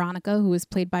of Veronica, who is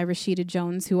played by Rashida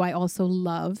Jones, who I also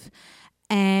love.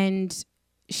 And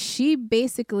she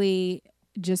basically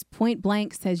just point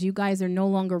blank says, you guys are no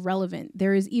longer relevant.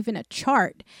 There is even a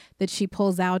chart that she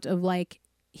pulls out of like,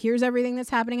 here's everything that's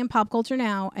happening in pop culture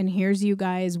now, and here's you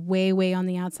guys way, way on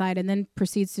the outside, and then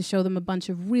proceeds to show them a bunch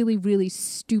of really, really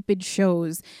stupid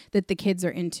shows that the kids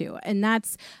are into. And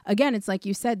that's, again, it's like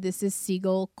you said, this is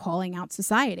Siegel calling out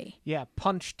society. Yeah,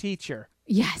 Punch Teacher.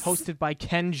 Yes. Hosted by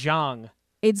Ken Jeong.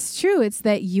 It's true. It's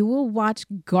that you will watch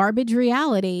garbage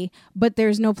reality, but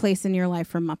there's no place in your life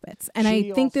for Muppets. And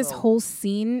I think this whole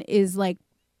scene is like,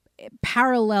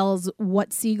 parallels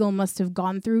what Siegel must have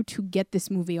gone through to get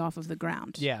this movie off of the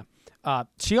ground. Yeah.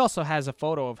 She also has a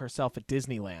photo of herself at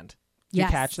Disneyland. Did Yes.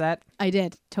 you catch that? I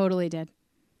did. Totally did.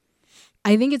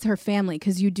 I think it's her family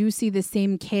because you do see the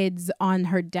same kids on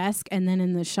her desk and then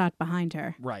in the shot behind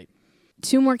her. Right.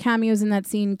 2 more cameos in that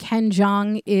scene. Ken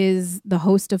Jeong is the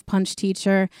host of Punch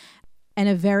Teacher, and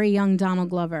a very young Donald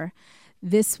Glover.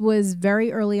 This was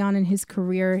very early on in his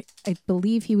career. I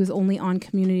believe he was only on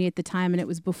Community at the time, and it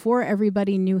was before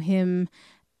everybody knew him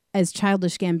as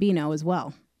Childish Gambino as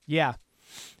well. Yeah.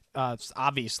 It's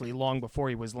obviously long before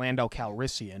he was Lando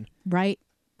Calrissian. Right.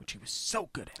 Which he was so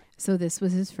good at. So this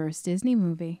was his first Disney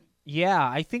movie. Yeah,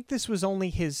 I think this was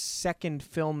only his second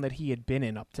film that he had been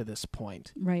in up to this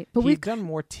point. Right. But He'd done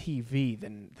more TV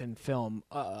than film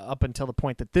up until the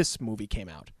point that this movie came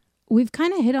out. We've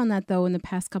kind of hit on that, though, in the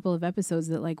past couple of episodes,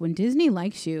 that like when Disney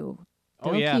likes you,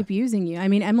 they'll keep using you. I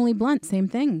mean, Emily Blunt, same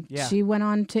thing. Yeah. She went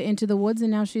on to Into the Woods, and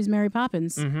now she's Mary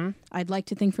Poppins. Mm-hmm. I'd like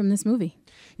to think from this movie.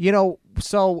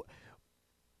 So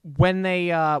when they,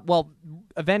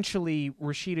 eventually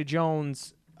Rashida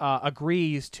Jones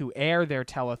agrees to air their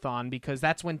telethon because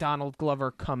that's when Donald Glover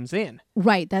comes in.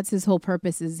 Right. That's his whole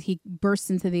purpose, is he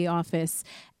bursts into the office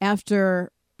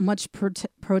after much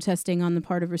protesting on the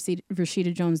part of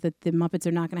Rashida Jones that the Muppets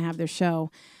are not going to have their show.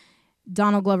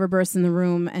 Donald Glover bursts in the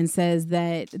room and says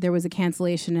that there was a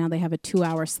cancellation. Now they have a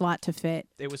 2-hour slot to fit.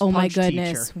 It was oh Punch my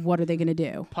goodness, Teacher. What are they going to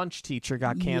do? Punch Teacher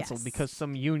got canceled Yes. because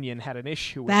some union had an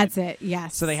issue with That's it,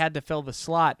 yes. So they had to fill the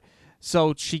slot.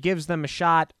 So she gives them a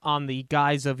shot on the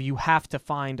guise of you have to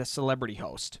find a celebrity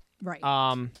host. Right.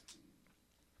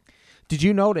 Did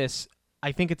you notice,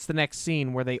 I think it's the next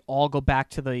scene where they all go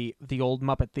back to the old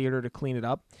Muppet Theater to clean it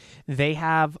up. They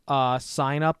have a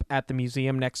sign up at the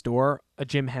museum next door, a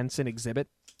Jim Henson exhibit.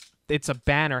 It's a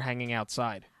banner hanging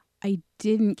outside. I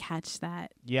didn't catch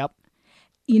that. Yep.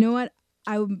 You know what?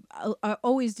 I'm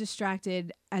always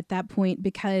distracted at that point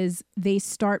because they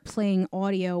start playing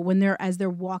audio as they're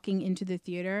walking into the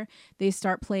theater. They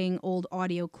start playing old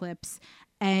audio clips.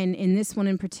 And in this one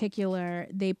in particular,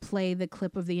 they play the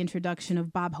clip of the introduction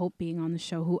of Bob Hope being on the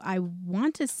show, who I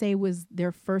want to say was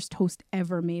their first host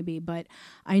ever, maybe. But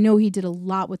I know he did a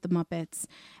lot with the Muppets.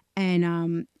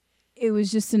 And it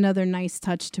was just another nice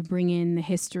touch to bring in the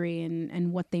history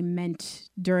and what they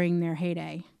meant during their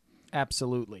heyday.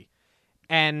 Absolutely.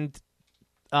 And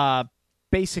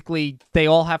basically, they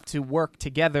all have to work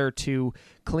together to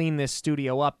clean this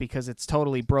studio up because it's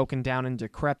totally broken down and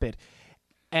decrepit.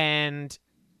 And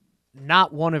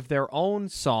not one of their own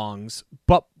songs,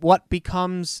 but what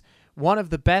becomes one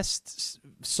of the best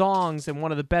songs and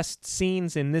one of the best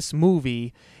scenes in this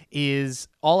movie is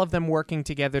all of them working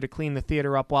together to clean the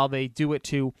theater up while they do it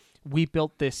to We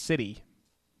Built This City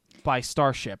by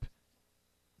Starship.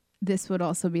 This would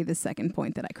also be the second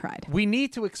point that I cried. We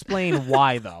need to explain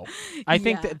why, though. I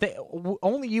think Yeah. that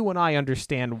only you and I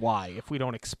understand why if we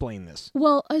don't explain this.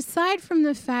 Well, aside from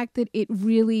the fact that it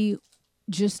really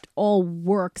just all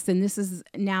works, and this is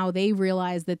now they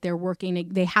realize that they're working,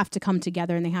 they have to come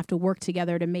together and they have to work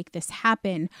together to make this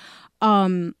happen.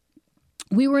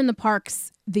 We were in the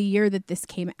parks the year that this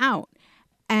came out.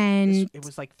 And It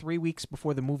was like 3 weeks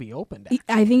before the movie opened.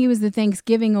 I think it was the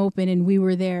Thanksgiving Open, and we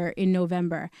were there in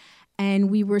November.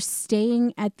 And we were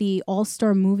staying at the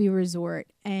All-Star Movie Resort,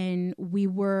 and we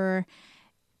were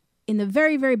in the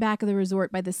very, very back of the resort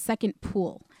by the second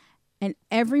pool. And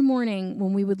every morning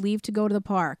when we would leave to go to the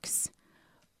parks,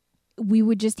 we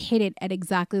would just hit it at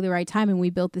exactly the right time. And We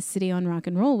Built This City on Rock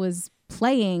and Roll was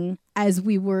playing as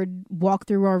we would walk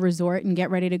through our resort and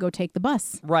get ready to go take the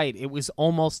bus. Right. It was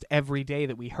almost every day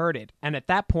that we heard it. And at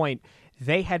that point,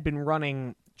 they had been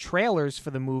running trailers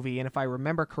for the movie, and if I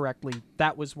remember correctly,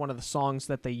 that was one of the songs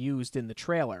that they used in the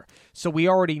trailer. So we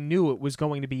already knew it was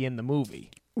going to be in the movie.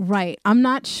 Right. I'm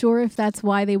not sure if that's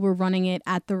why they were running it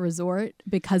at the resort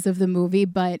because of the movie,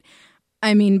 but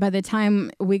I mean, by the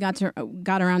time we got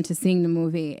around to seeing the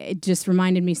movie, it just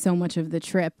reminded me so much of the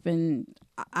trip, and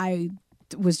I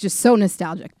was just so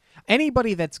nostalgic.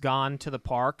 Anybody that's gone to the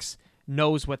parks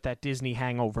knows what that Disney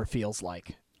hangover feels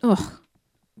like. Ugh.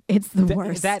 It's the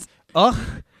worst.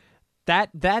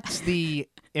 That's the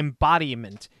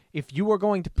embodiment. If you were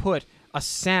going to put a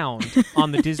sound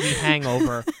on the Disney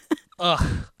hangover,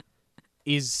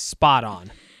 is spot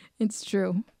on. It's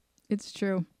true. It's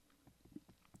true.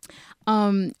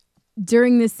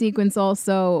 During this sequence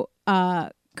also,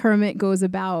 Kermit goes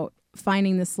about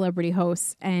finding the celebrity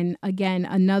hosts, and again,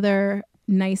 another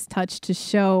nice touch to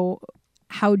show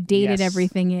how dated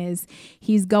everything is.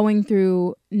 He's going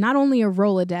through not only a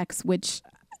Rolodex, which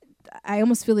I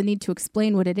almost feel the need to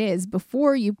explain what it is.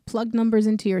 Before you plug numbers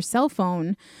into your cell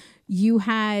phone, you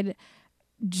had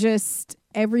just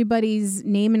everybody's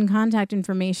name and contact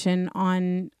information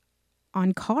on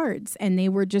cards, and they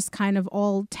were just kind of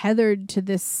all tethered to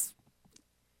this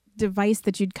device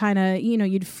that you'd kind of,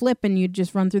 you'd flip and you'd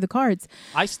just run through the cards.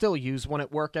 I still use one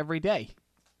at work every day.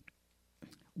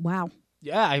 Wow.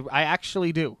 Yeah, I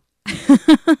actually do.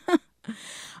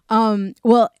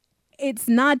 Well, it's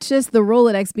not just the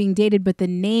Rolodex being dated, but the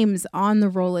names on the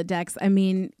Rolodex. I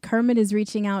mean, Kermit is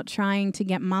reaching out trying to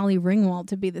get Molly Ringwald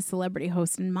to be the celebrity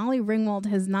host, and Molly Ringwald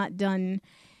has not done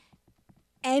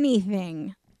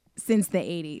anything since the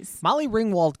 80s. Molly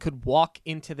Ringwald could walk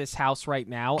into this house right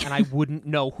now, and I wouldn't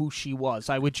know who she was.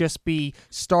 I would just be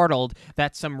startled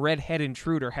that some redhead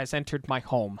intruder has entered my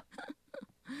home.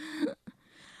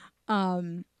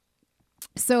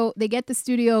 So they get the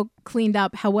studio cleaned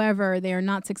up. However, they are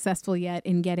not successful yet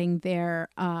in getting their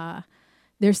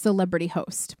celebrity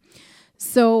host.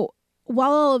 So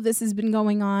while all of this has been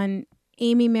going on,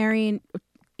 Amy, Mary,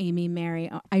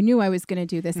 I knew I was going to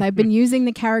do this. I've been using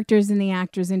the characters and the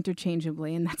actors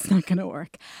interchangeably, and that's not going to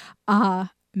work.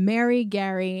 Mary,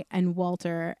 Gary, and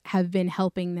Walter have been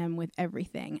helping them with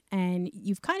everything. And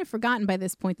you've kind of forgotten by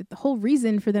this point that the whole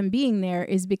reason for them being there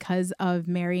is because of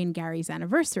Mary and Gary's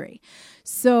anniversary.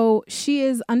 So she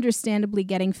is understandably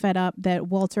getting fed up that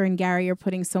Walter and Gary are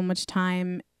putting so much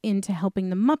time into helping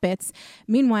the Muppets.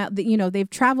 Meanwhile, they've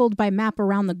traveled by map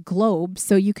around the globe,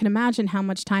 so you can imagine how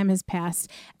much time has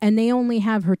passed, and they only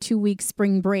have her 2-week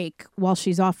spring break while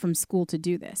she's off from school to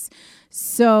do this.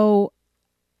 So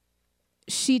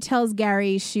she tells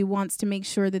Gary she wants to make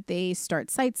sure that they start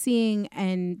sightseeing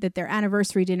and that their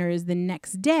anniversary dinner is the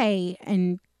next day,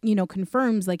 and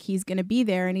confirms like he's going to be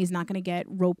there and he's not going to get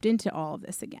roped into all of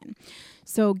this again.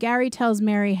 So Gary tells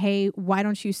Mary, hey, why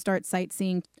don't you start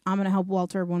sightseeing? I'm going to help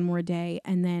Walter one more day,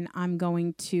 and then I'm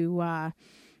going to,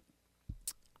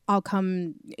 I'll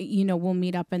come, we'll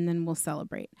meet up and then we'll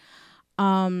celebrate.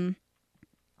 So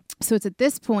it's at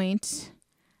this point,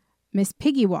 Miss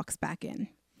Piggy walks back in.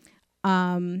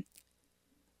 I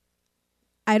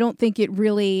don't think it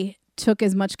really took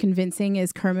as much convincing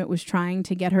as Kermit was trying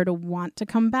to get her to want to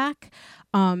come back,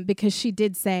 because she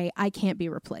did say, I can't be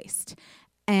replaced.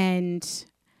 And,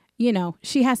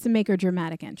 she has to make her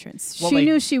dramatic entrance. Well, she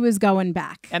knew she was going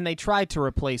back. And they tried to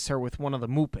replace her with one of the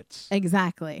Muppets.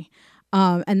 Exactly.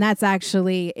 And that's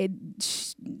actually,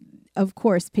 of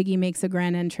course, Piggy makes a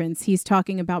grand entrance. He's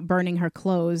talking about burning her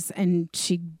clothes, and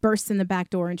she bursts in the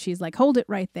back door and she's like, hold it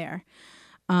right there.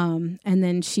 And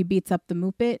then she beats up the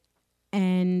Muppet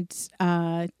and,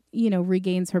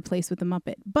 regains her place with the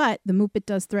Muppet. But the Muppet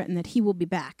does threaten that he will be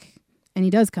back. And he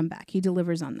does come back. He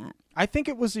delivers on that. I think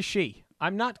it was a she.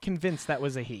 I'm not convinced that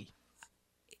was a he.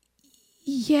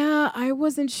 Yeah, I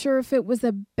wasn't sure if it was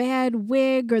a bad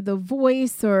wig or the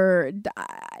voice, or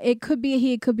it could be a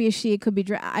he, it could be a she, it could be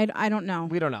I don't know.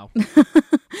 We don't know.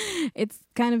 It's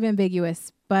kind of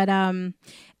ambiguous, but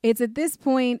it's at this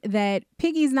point that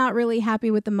Piggy's not really happy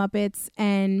with the Muppets,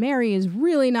 and Mary is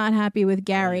really not happy with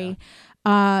Gary. Oh,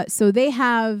 yeah. So they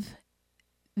have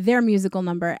their musical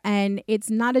number, and it's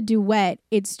not a duet.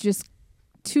 It's just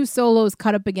two solos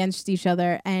cut up against each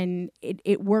other, and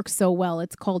it works so well.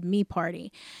 It's called Me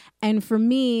Party. And for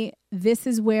me, this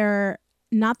is where,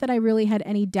 not that I really had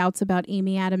any doubts about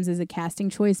Amy Adams as a casting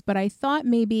choice, but I thought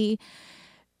maybe,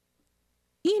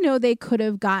 they could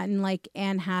have gotten like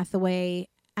Anne Hathaway,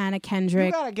 Anna Kendrick.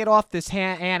 You gotta get off this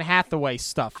Anne Hathaway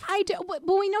stuff. I do, but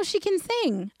we know she can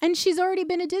sing, and she's already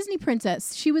been a Disney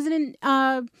princess. She was in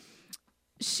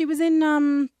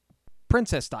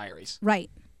Princess Diaries.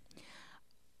 Right.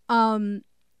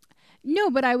 No,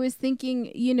 but I was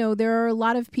thinking, there are a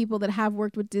lot of people that have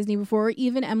worked with Disney before, or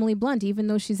even Emily Blunt, even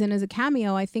though she's in as a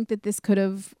cameo. I think that this could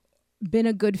have been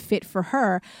a good fit for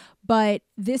her. But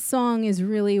this song is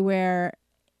really where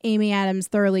Amy Adams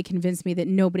thoroughly convinced me that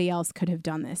nobody else could have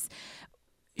done this.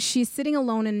 She's sitting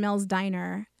alone in Mel's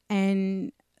diner,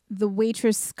 and the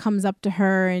waitress comes up to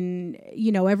her, and,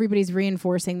 everybody's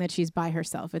reinforcing that she's by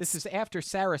herself. This is after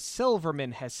Sarah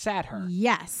Silverman has sat her.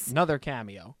 Yes. Another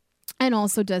cameo. And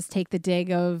also does take the dig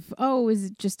of, is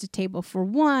it just a table for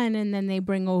one? And then they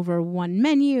bring over one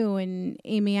menu, and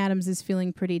Amy Adams is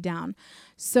feeling pretty down.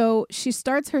 So she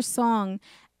starts her song,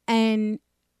 and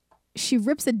she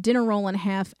rips a dinner roll in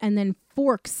half and then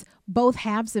forks both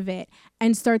halves of it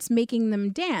and starts making them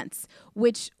dance,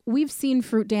 which we've seen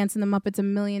Fruit dance in the Muppets a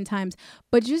million times.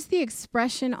 But just the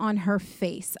expression on her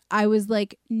face, I was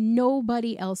like,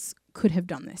 nobody else could have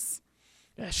done this.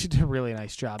 Yeah, she did a really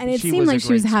nice job. And it seemed like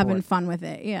she was having fun with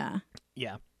it. Yeah.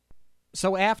 Yeah.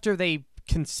 So after they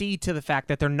concede to the fact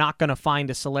that they're not going to find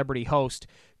a celebrity host,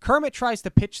 Kermit tries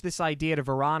to pitch this idea to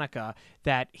Veronica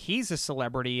that he's a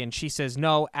celebrity, and she says,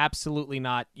 no, absolutely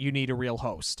not. You need a real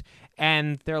host.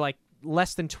 And they're like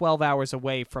less than 12 hours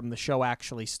away from the show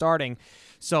actually starting.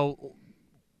 So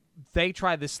they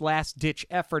try this last-ditch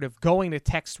effort of going to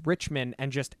Tex Richman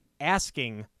and just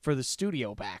asking for the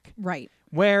studio back. Right.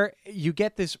 Where you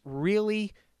get this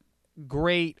really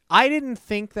great... I didn't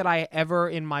think that I ever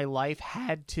in my life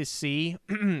had to see,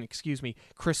 excuse me,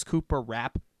 Chris Cooper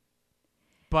rap.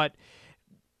 But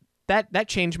that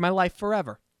changed my life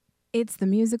forever. It's the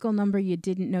musical number you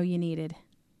didn't know you needed.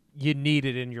 You need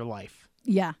it in your life.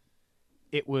 Yeah.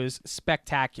 It was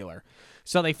spectacular.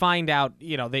 So they find out,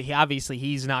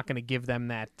 he's not going to give them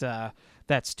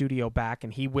that studio back,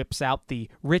 and he whips out the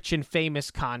rich and famous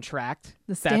contract.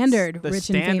 The standard rich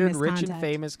and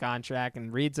famous contract,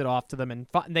 and reads it off to them, and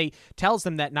they tells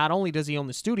them that not only does he own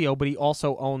the studio, but he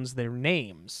also owns their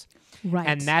names. Right.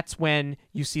 And that's when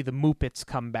you see the Muppets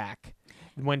come back.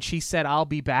 When she said, I'll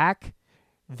be back,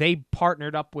 they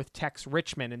partnered up with Tex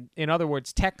Richman. And in other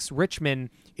words, Tex Richman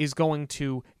is going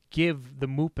to give the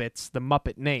Muppets the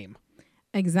Muppet name.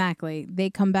 Exactly. They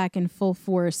come back in full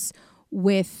force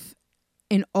with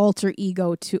an alter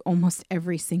ego to almost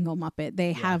every single Muppet.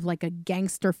 They have like a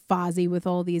gangster Fozzie with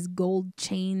all these gold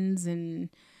chains, and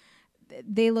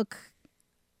they look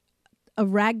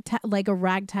like a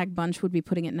ragtag bunch would be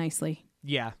putting it nicely.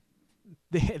 Yeah.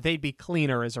 They'd be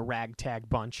cleaner as a ragtag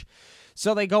bunch.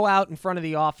 So they go out in front of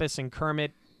the office, and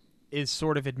Kermit is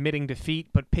sort of admitting defeat,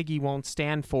 but Piggy won't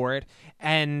stand for it.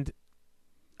 And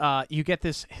you get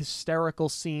this hysterical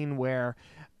scene where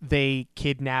they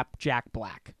kidnap Jack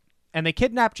Black. And they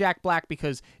kidnap Jack Black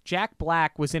because Jack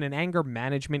Black was in an anger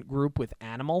management group with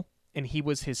Animal, and he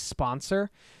was his sponsor.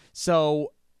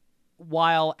 So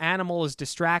while Animal is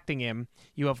distracting him,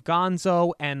 you have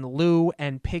Gonzo and Lou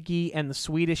and Piggy and the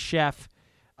Swedish Chef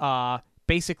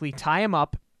basically tie him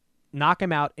up, knock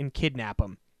him out, and kidnap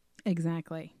him.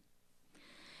 Exactly.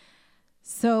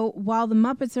 So while the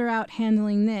Muppets are out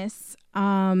handling this,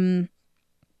 Mary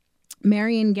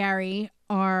and Gary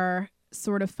are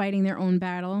sort of fighting their own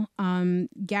battle.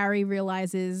 Gary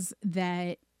realizes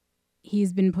that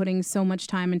he's been putting so much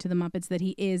time into the Muppets that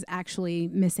he is actually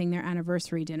missing their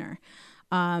anniversary dinner.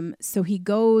 So he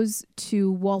goes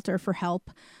to Walter for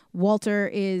help. Walter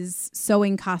is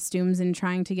sewing costumes and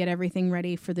trying to get everything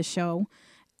ready for the show.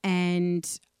 And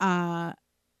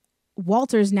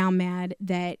Walter's now mad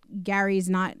that Gary's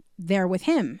not there with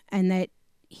him and that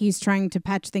he's trying to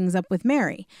patch things up with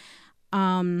Mary.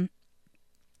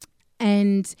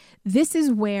 And this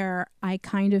is where I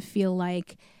kind of feel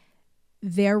like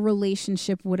their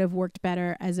relationship would have worked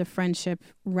better as a friendship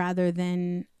rather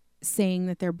than saying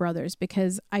that they're brothers,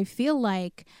 because I feel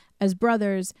like as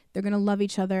brothers, they're going to love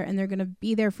each other and they're going to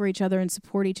be there for each other and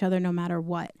support each other no matter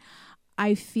what.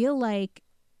 I feel like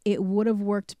it would have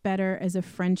worked better as a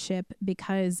friendship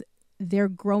because they're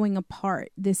growing apart.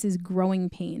 This is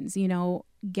growing pains.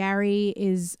 Gary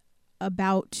is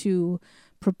about to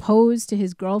propose to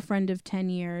his girlfriend of 10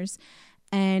 years,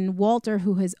 and Walter,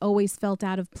 who has always felt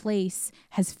out of place,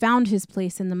 has found his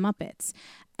place in the Muppets.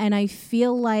 And I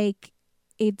feel like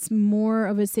it's more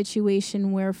of a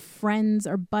situation where friends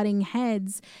are butting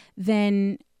heads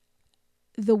than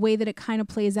the way that it kind of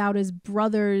plays out as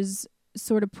brothers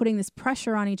sort of putting this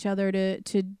pressure on each other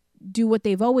to do what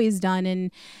they've always done.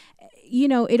 And,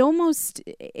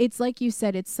 it's like you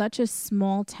said, it's such a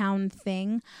small town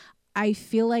thing. I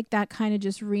feel like that kind of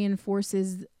just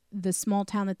reinforces the small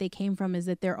town that they came from, is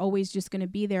that they're always just going to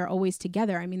be there, always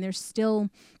together. I mean, there's still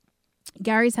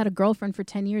Gary's had a girlfriend for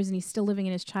 10 years and he's still living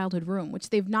in his childhood room, which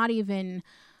they've not even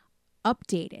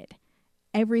updated.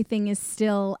 Everything is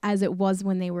still as it was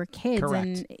when they were kids. Correct.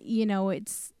 And, you know,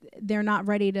 they're not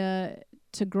ready to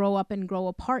grow up and grow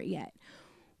apart yet,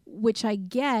 which I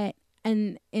get.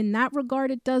 And in that regard,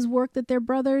 it does work that they're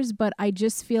brothers, but I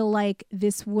just feel like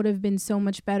this would have been so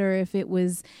much better if it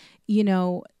was, you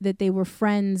know, that they were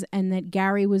friends and that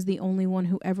Gary was the only one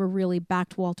who ever really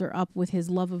backed Walter up with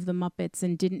his love of the Muppets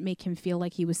and didn't make him feel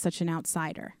like he was such an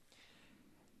outsider.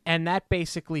 And that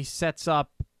basically sets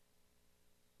up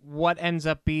what ends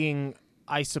up being,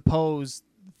 I suppose,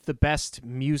 the best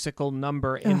musical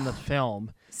number in the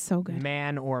film. So good.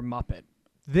 Man or Muppet.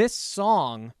 This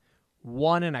song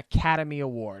won an Academy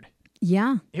Award.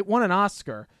 Yeah. It won an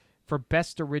Oscar for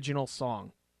Best Original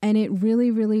Song. And it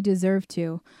really, really deserved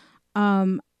to.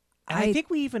 And I think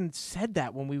we even said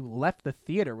that when we left the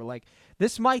theater. We're like,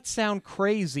 this might sound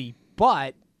crazy,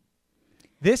 but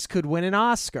this could win an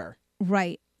Oscar.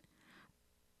 Right.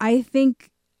 I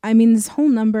mean, this whole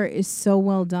number is so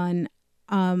well done.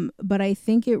 But I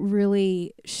think it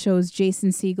really shows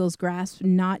Jason Segel's grasp,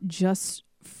 not just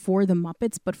for the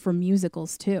Muppets, but for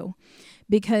musicals too.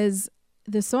 Because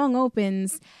the song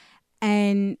opens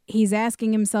and he's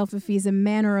asking himself if he's a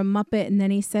man or a Muppet. And then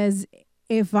he says,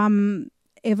 if I'm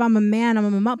a man,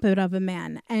 I'm a Muppet of a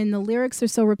man. And the lyrics are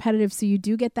so repetitive. So you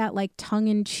do get that like tongue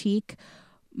in cheek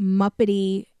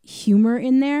Muppety humor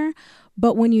in there.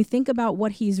 But when you think about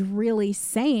what he's really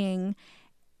saying,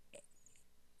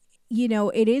 you know,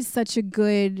 it is such a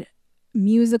good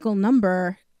musical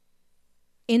number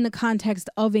in the context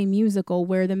of a musical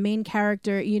where the main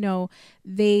character, you know,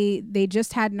 they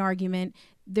just had an argument.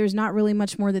 There's not really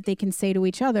much more that they can say to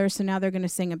each other, so now they're going to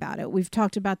sing about it. We've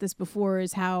talked about this before,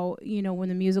 is how, you know, when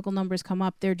the musical numbers come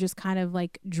up, they're just kind of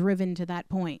like driven to that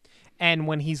point. And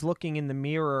when he's looking in the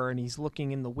mirror and he's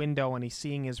looking in the window and he's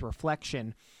seeing his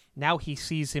reflection, now he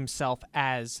sees himself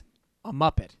as a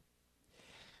Muppet.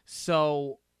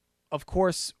 So, of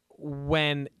course,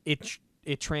 when it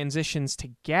transitions to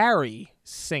Gary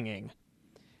singing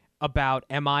about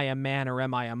am I a man or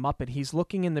am I a Muppet, he's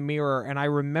looking in the mirror, and I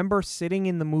remember sitting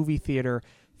in the movie theater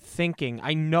thinking,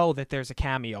 I know that there's a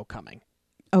cameo coming.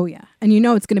 Oh, yeah. And you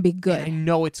know it's going to be good. And I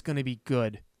know it's going to be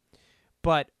good.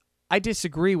 But I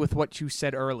disagree with what you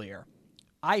said earlier.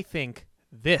 I think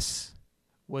this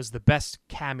was the best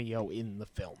cameo in the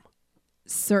film.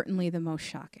 Certainly the most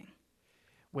shocking.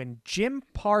 When Jim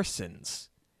Parsons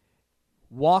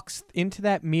walks into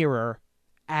that mirror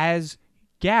as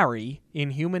Gary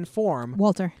in human form.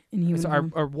 Walter in human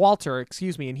form. Or Walter,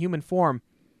 excuse me, in human form.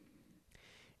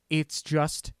 It's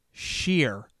just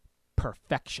sheer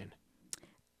perfection.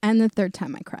 And the third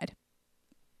time I cried.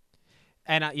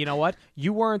 And you know what?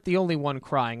 You weren't the only one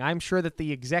crying. I'm sure that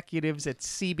the executives at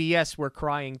CBS were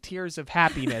crying tears of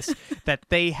happiness that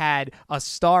they had a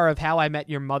star of How I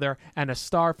Met Your Mother and a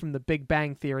star from The Big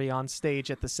Bang Theory on stage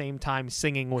at the same time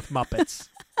singing with Muppets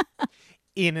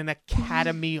in an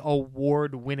Academy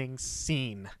Award-winning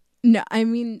scene. No, I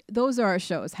mean, those are our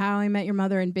shows, How I Met Your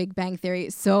Mother and Big Bang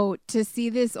Theory. So to see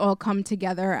this all come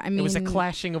together, I mean, it was a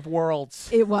clashing of worlds.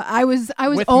 It was. I was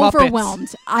With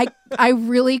overwhelmed. I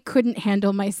really couldn't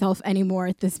handle myself anymore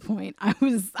at this point. I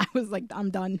was like, I'm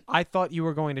done. I thought you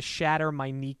were going to shatter my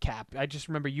kneecap. I just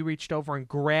remember you reached over and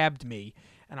grabbed me,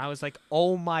 and I was like,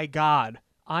 oh my God,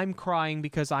 I'm crying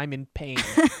because I'm in pain.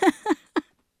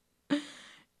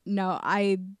 No,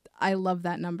 I love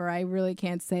that number. I really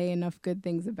can't say enough good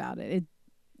things about it.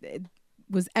 It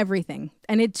was everything,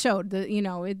 and it showed.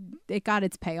 It got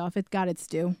its payoff. It got its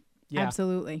due. Yeah.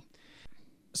 Absolutely.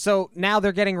 So now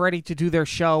they're getting ready to do their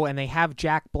show, and they have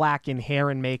Jack Black in hair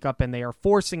and makeup, and they are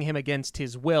forcing him against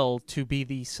his will to be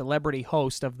the celebrity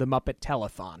host of the Muppet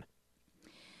Telethon.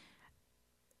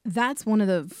 That's one of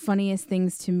the funniest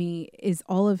things to me is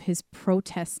all of his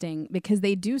protesting, because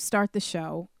they do start the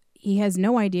show. He has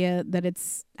no idea that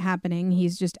it's happening.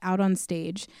 He's just out on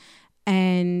stage.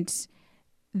 And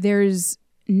there's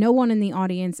no one in the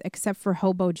audience except for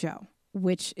Hobo Joe,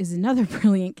 which is another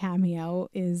brilliant cameo,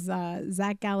 is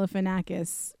Zach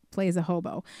Galifianakis plays a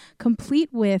hobo, complete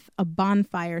with a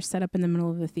bonfire set up in the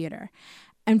middle of the theater.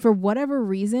 And for whatever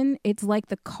reason, it's like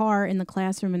the car in the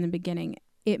classroom in the beginning.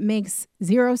 It makes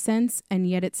zero sense, and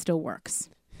yet it still works.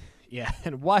 Yeah,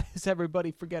 and why does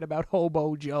everybody forget about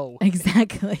Hobo Joe?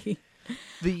 Exactly.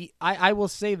 I will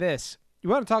say this. You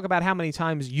want to talk about how many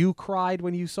times you cried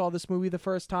when you saw this movie the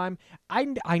first time?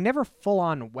 I never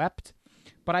full-on wept,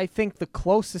 but I think the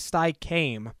closest I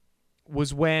came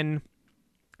was when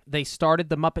they started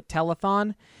the Muppet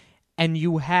Telethon, and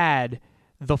you had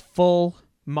the full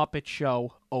Muppet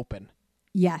Show open.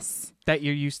 Yes. That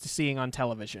you're used to seeing on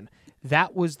television.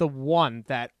 that was the one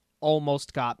that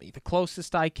almost got me. The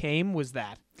closest I came was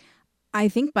that. I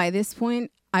think by this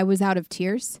point, I was out of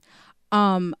tears.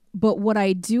 But what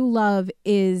I do love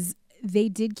is they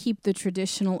did keep the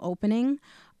traditional opening.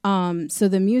 So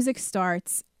the music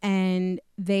starts and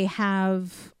they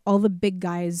have all the big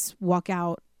guys walk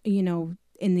out, you know,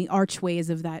 in the archways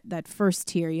of that first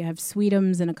tier. You have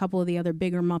Sweetums and a couple of the other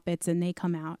bigger Muppets, and they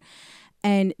come out.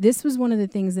 And this was one of the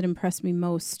things that impressed me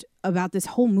most about this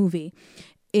whole movie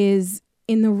is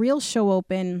in the real show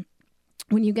open,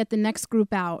 when you get the next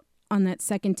group out on that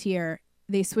second tier,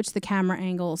 they switch the camera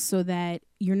angle so that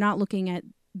you're not looking at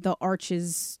the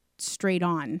arches straight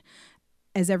on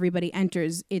as everybody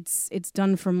enters. It's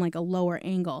done from like a lower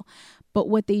angle. But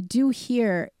what they do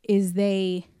here is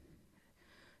they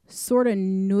sort of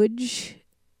nudge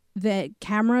the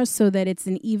camera so that it's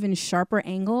an even sharper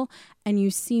angle and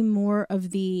you see more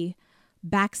of the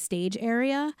backstage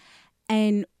area.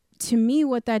 And to me,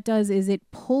 what that does is it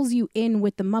pulls you in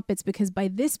with the Muppets, because by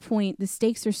this point, the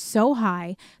stakes are so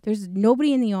high. There's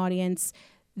nobody in the audience.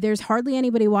 There's hardly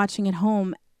anybody watching at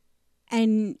home.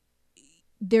 And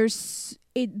there's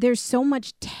so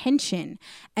much tension,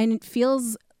 and it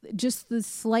feels, just the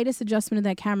slightest adjustment of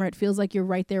that camera, it feels like you're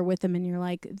right there with them and you're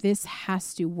like, this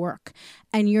has to work.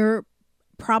 And you're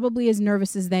probably as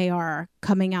nervous as they are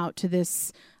coming out to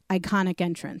this iconic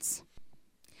entrance.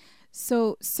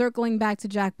 So circling back to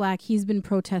Jack Black, he's been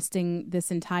protesting this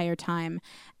entire time.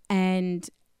 And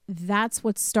that's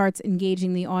what starts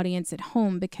engaging the audience at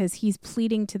home, because he's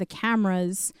pleading to the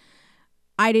cameras,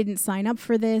 I didn't sign up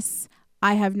for this.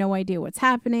 I have no idea what's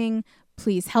happening.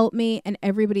 Please help me. And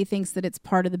everybody thinks that it's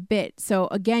part of the bit. So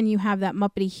again, you have that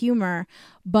Muppety humor,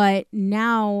 but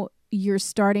now you're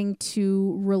starting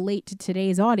to relate to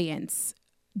today's audience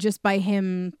just by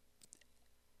him,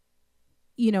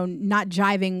 you know, not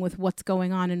jiving with what's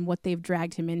going on and what they've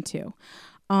dragged him into.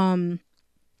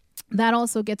 That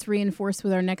also gets reinforced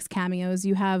with our next cameos.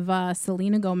 You have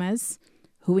Selena Gomez,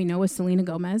 who we know as Selena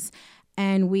Gomez,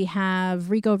 and we have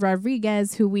Rico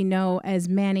Rodriguez, who we know as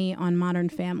Manny on Modern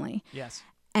Family. Yes.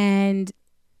 And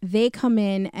they come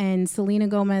in and Selena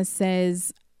Gomez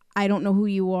says, I don't know who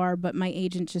you are, but my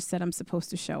agent just said I'm supposed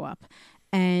to show up.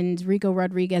 And Rico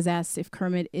Rodriguez asks if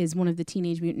Kermit is one of the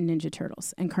Teenage Mutant Ninja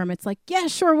Turtles. And Kermit's like, yeah,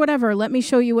 sure, whatever. Let me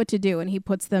show you what to do. And he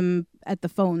puts them at the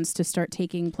phones to start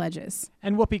taking pledges.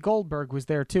 And Whoopi Goldberg was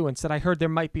there, too, and said, I heard there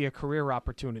might be a career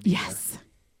opportunity Yes. There.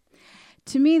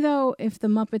 To me, though, if the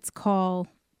Muppets call,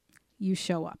 you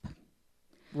show up.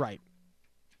 Right.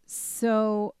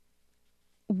 So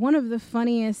one of the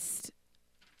funniest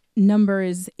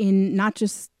numbers in not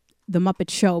just the Muppet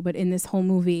Show, but in this whole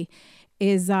movie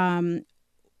is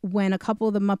when a couple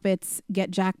of the Muppets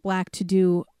get Jack Black to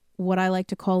do what I like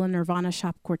to call a Nirvana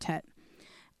shop quartet.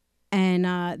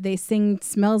 And they sing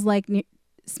Smells Like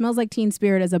Teen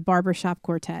Spirit as a barbershop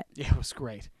quartet. Yeah, it was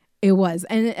great. It was.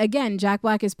 And again, Jack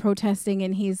Black is protesting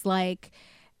and he's like,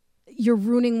 you're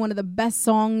ruining one of the best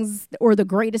songs or the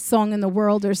greatest song in the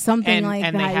world or something like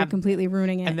that. You're completely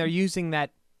ruining it. And they're using that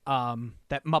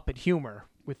Muppet humor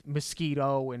with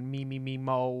Mosquito and Me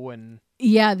Mo and...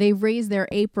 Yeah, they raise their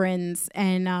aprons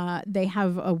and they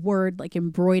have a word like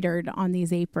embroidered on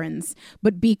these aprons.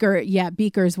 But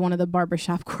Beaker's one of the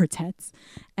barbershop quartets.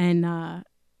 And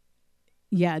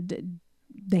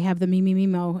they have the Me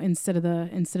Mo instead of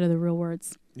the real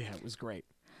words. Yeah, it was great.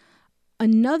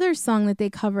 Another song that they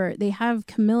cover, they have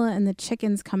Camilla and the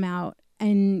Chickens come out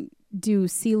and do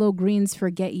CeeLo Green's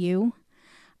Forget You.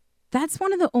 That's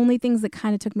one of the only things that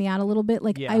kind of took me out a little bit.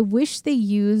 Like, yeah. I wish they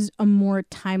used a more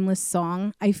timeless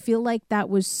song. I feel like that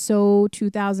was so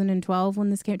 2012 when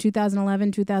this came,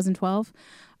 2011, 2012.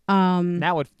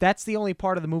 That's the only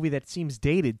part of the movie that seems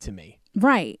dated to me.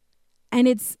 Right. And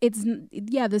it's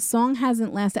the song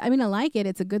hasn't lasted. I mean, I like it.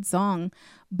 It's a good song.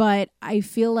 But I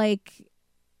feel like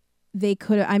they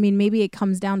could have, I mean, maybe it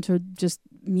comes down to just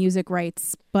music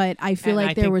rights, but I feel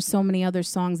like there were so many other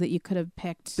songs that you could have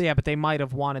picked. Yeah, but they might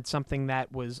have wanted something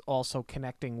that was also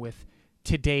connecting with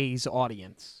today's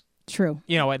audience. True.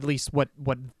 You know, at least what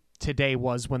today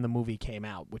was when the movie came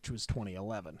out, which was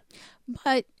 2011.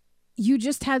 But you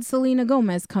just had Selena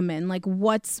Gomez come in. Like,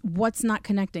 what's not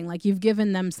connecting? Like, you've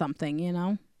given them something, you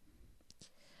know?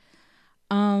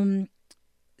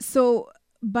 So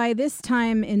by this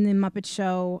time in the Muppet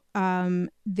Show,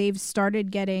 they've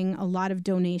started getting a lot of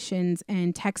donations,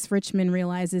 and Tex Richman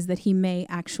realizes that he may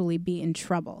actually be in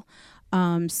trouble.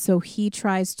 So he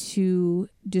tries to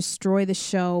destroy the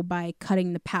show by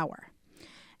cutting the power.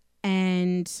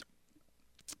 And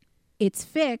it's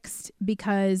fixed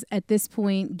because at this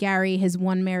point, Gary has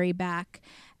won Mary back,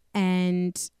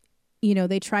 and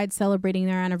they tried celebrating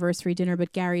their anniversary dinner,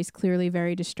 but Gary's clearly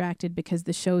very distracted because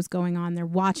the show's going on. They're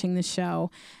watching the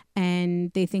show,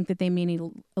 and they think that they may need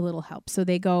a little help. So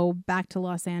they go back to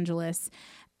Los Angeles,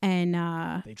 and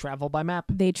They travel by map.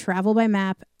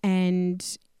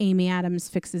 and Amy Adams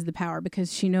fixes the power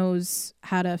because she knows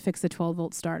how to fix a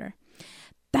 12-volt starter.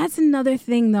 That's another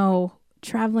thing, though.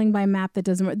 Traveling by map that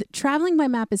doesn't work. Traveling by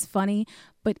map is funny,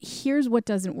 but here's what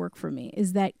doesn't work for me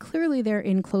is that clearly they're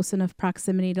in close enough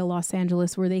proximity to Los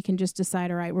Angeles where they can just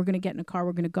decide, all right, we're going to get in a car,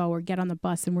 we're going to go, or get on the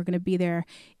bus, and we're going to be there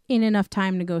in enough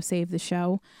time to go save the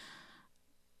show.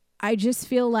 I just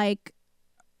feel like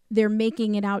they're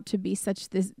making it out to be such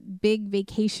this big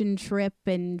vacation trip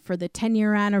and for the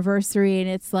 10-year anniversary, and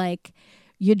it's like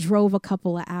you drove a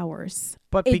couple of hours.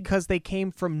 But because they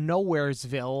came from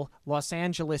Nowheresville, Los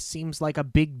Angeles seems like a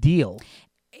big deal.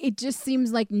 It just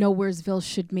seems like Nowheresville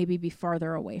should maybe be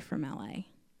farther away from LA.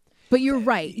 But you're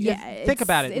right. Yeah, think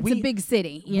about it. It's a big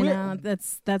city.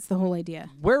 That's the whole idea.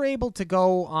 We're able to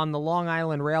go on the Long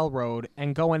Island Railroad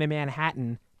and go into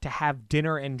Manhattan to have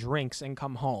dinner and drinks and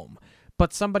come home.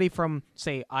 But somebody from,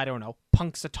 say, I don't know,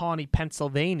 Punxsutawney,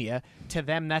 Pennsylvania, to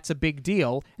them that's a big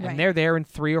deal, and they're there in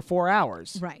 3 or 4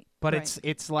 hours. Right. But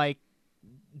it's like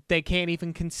they can't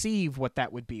even conceive what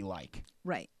that would be like.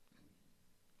 Right.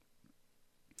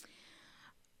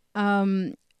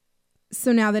 So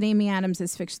now that Amy Adams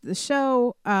has fixed the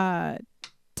show,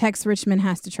 Tex Richmond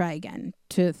has to try again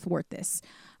to thwart this.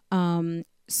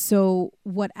 So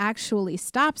what actually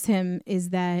stops him is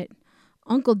that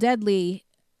Uncle Deadly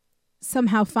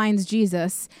somehow finds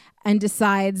Jesus and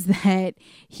decides that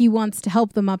he wants to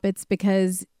help the Muppets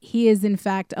because he is in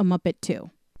fact a Muppet too.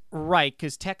 Right,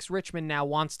 because Tex Richmond now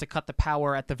wants to cut the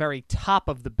power at the very top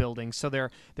of the building, so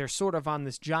they're sort of on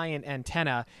this giant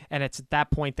antenna, and it's at that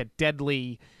point that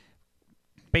Deadly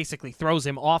basically throws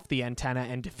him off the antenna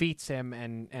and defeats him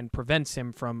and prevents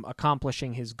him from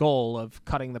accomplishing his goal of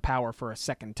cutting the power for a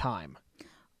second time.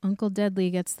 Uncle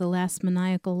Deadly gets the last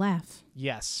maniacal laugh.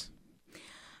 Yes.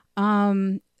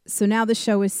 So now the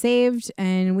show is saved,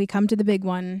 and we come to the big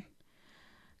one.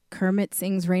 Kermit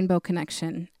sings Rainbow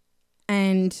Connection.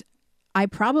 And I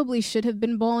probably should have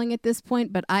been bawling at this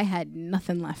point, but I had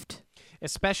nothing left.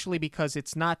 Especially because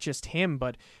it's not just him,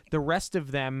 but the rest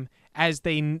of them, as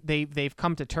they've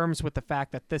come to terms with the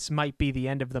fact that this might be the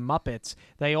end of the Muppets,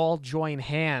 they all join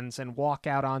hands and walk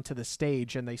out onto the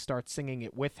stage, and they start singing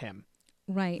it with him.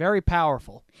 Right. Very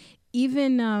powerful.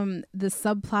 Even the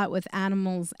subplot with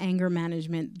Animal's anger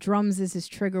management, drums is his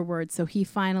trigger word, so he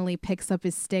finally picks up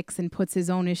his sticks and puts his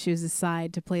own issues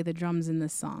aside to play the drums in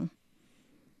this song.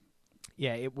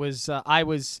 Yeah, it was. I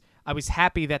was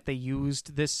happy that they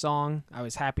used this song. I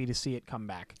was happy to see it come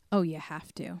back. Oh, you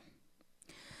have to.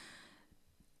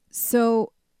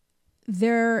 So,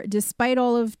 despite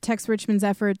all of Tex Richmond's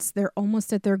efforts, they're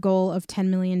almost at their goal of $10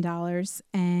 million,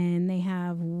 and they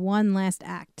have one last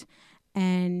act.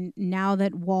 And now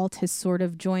that Walt has sort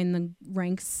of joined the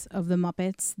ranks of the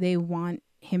Muppets, they want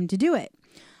him to do it.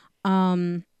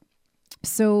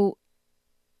 So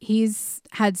he's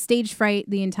had stage fright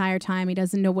the entire time. He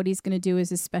doesn't know what he's going to do as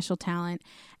his special talent.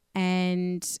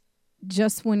 And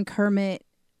just when Kermit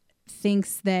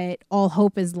thinks that all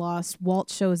hope is lost, Walt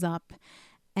shows up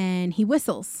and he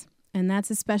whistles. And that's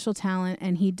his special talent.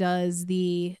 And he does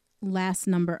the last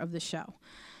number of the show.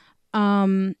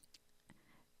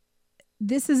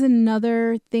 This is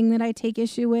another thing that I take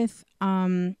issue with.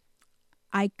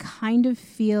 I kind of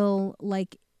feel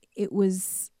like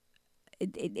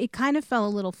it kind of fell a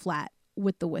little flat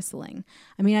with the whistling.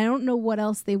 I mean, I don't know what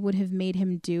else they would have made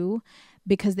him do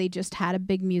because they just had a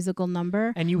big musical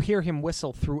number. And you hear him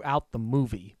whistle throughout the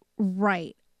movie.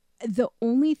 Right. The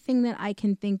only thing that I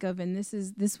can think of, and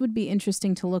this would be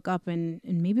interesting to look up, and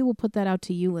maybe we'll put that out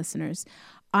to you listeners.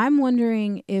 I'm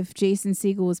wondering if Jason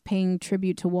Segel was paying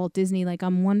tribute to Walt Disney. Like,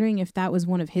 I'm wondering if that was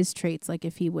one of his traits, like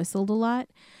if he whistled a lot.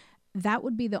 That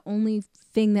would be the only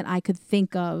thing that I could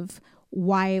think of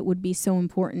why it would be so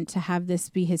important to have this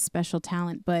be his special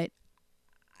talent. But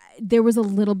there was a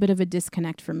little bit of a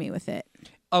disconnect for me with it.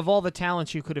 Of all the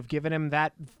talents you could have given him,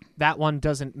 that one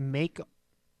doesn't make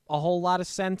a whole lot of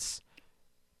sense.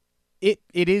 It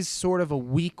is sort of a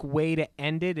weak way to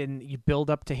end it, and you build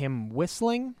up to him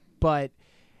whistling, but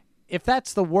if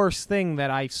that's the worst thing that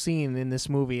I've seen in this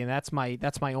movie, and that's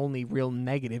my only real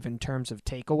negative in terms of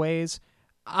takeaways,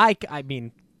 I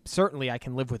mean, certainly I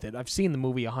can live with it. I've seen the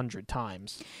movie 100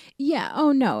 times. Yeah.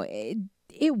 Oh no,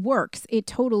 it works. It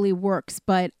totally works.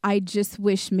 But I just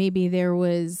wish maybe there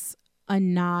was a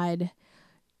nod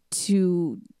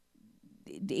to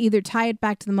either tie it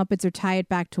back to the Muppets or tie it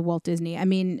back to Walt Disney. I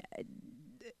mean,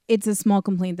 It's a small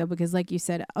complaint, though, because like you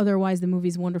said, otherwise the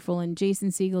movie's wonderful, and Jason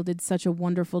Segel did such a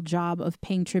wonderful job of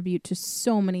paying tribute to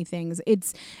so many things.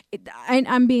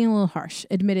 I'm being a little harsh.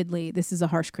 Admittedly, this is a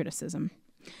harsh criticism.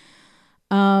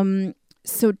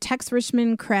 So Tex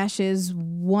Richmond crashes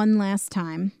one last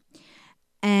time,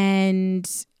 and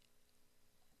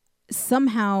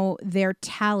somehow their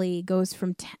tally goes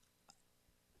from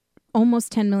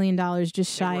almost $10 million,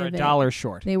 just shy of it. They were $1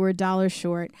 short. They were $1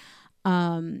 short.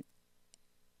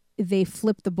 They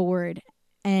flip the board,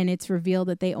 and it's revealed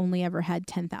that they only ever had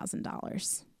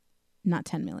 $10,000, not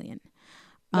 $10 million.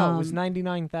 No, it was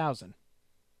 $99,000.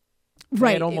 Right,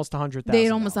 they had almost $100,000. They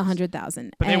had almost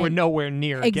 $100,000, but they were nowhere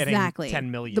near exactly getting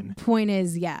 $10 million. The point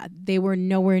is, they were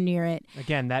nowhere near it.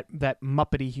 Again, that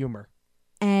Muppety humor,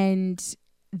 and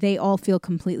they all feel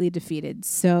completely defeated.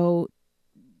 So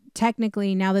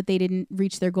technically, now that they didn't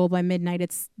reach their goal by midnight,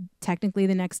 it's technically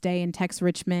the next day, and Tex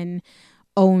Richmond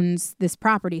owns this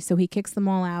property, so he kicks them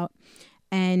all out,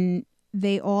 and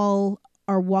they all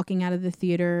are walking out of the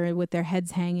theater with their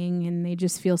heads hanging, and they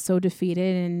just feel so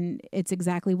defeated, and it's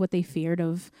exactly what they feared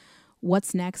of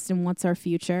what's next and what's our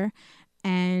future.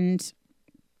 And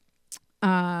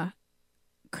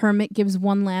Kermit gives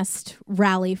one last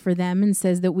rally for them and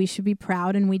says that we should be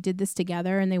proud and we did this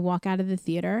together, and they walk out of the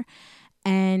theater,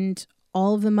 and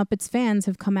all of the Muppets fans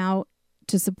have come out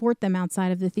to support them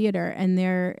outside of the theater, and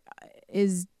there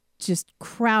is just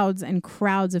crowds and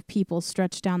crowds of people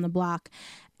stretched down the block,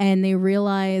 and they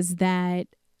realize that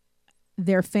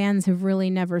their fans have really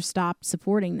never stopped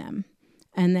supporting them,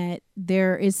 and that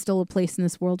there is still a place in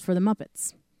this world for the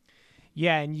Muppets.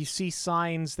 Yeah, and you see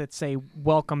signs that say,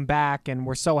 welcome back, and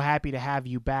we're so happy to have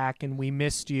you back, and we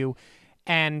missed you.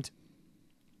 And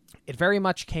it very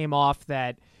much came off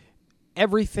that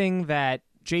everything that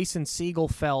Jason Segel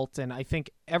felt, and I think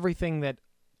everything that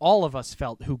all of us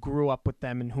felt who grew up with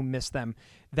them and who missed them,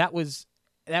 that was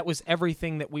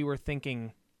everything that we were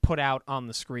thinking put out on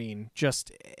the screen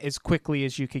just as quickly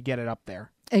as you could get it up there.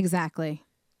 Exactly.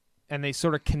 And they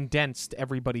sort of condensed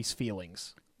everybody's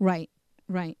feelings. Right.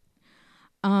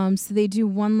 So they do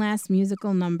one last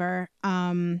musical number.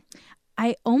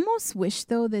 I almost wish,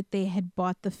 though, that they had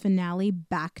brought the finale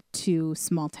back to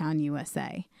Small Town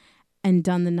USA and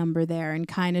done the number there, and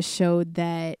kind of showed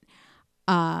that,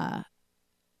 now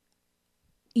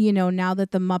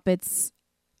that the Muppets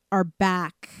are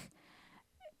back,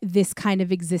 this kind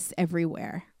of exists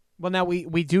everywhere. Well, now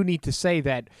we do need to say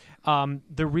that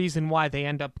the reason why they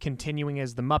end up continuing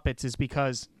as the Muppets is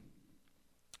because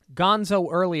Gonzo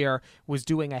earlier was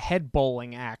doing a head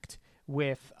bowling act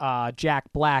with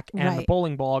Jack Black, and the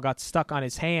bowling ball got stuck on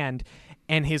his hand,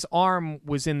 and his arm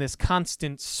was in this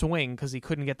constant swing because he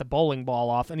couldn't get the bowling ball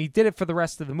off, and he did it for the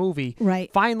rest of the movie.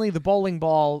 Right. Finally, the bowling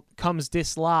ball comes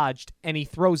dislodged, and he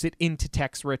throws it into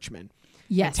Tex Richmond.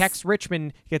 Yes. And Tex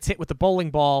Richmond gets hit with the bowling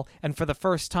ball, and for the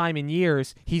first time in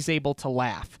years, he's able to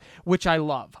laugh, which I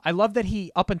love. I love that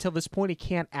he, up until this point, he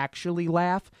can't actually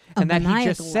laugh, and that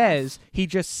he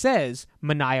just says,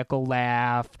 maniacal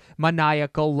laugh,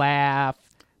 maniacal laugh.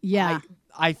 Yeah.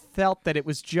 I felt that it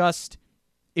was just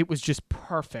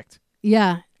perfect.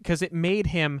 Yeah. Because it made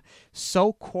him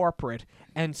so corporate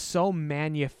and so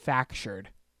manufactured,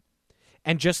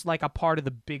 and just like a part of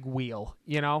the big wheel,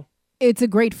 It's a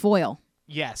great foil.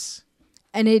 Yes.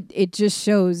 And it just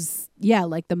shows,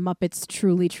 like the Muppets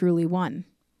truly, truly won.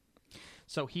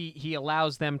 So he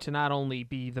allows them to not only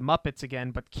be the Muppets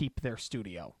again, but keep their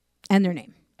studio. And their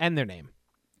name.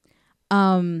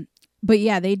 But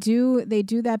yeah, they do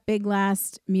that big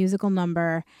last musical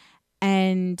number,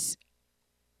 and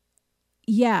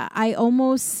yeah, I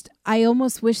almost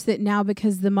wish that now,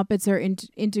 because the Muppets are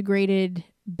integrated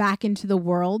back into the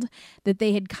world, that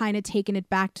they had kind of taken it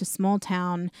back to Small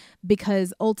Town,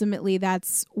 because ultimately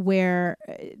that's where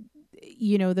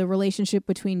the relationship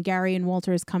between Gary and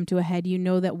Walter has come to a head.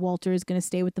 That Walter is going to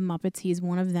stay with the Muppets. He's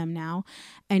one of them now,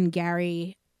 and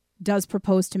Gary does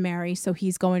propose to Mary, so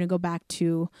he's going to go back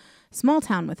to Small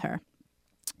Town with her.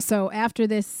 So after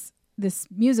this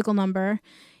musical number,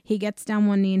 he gets down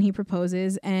one knee and he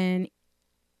proposes, and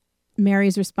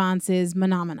Mary's response is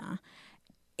 "Menomina."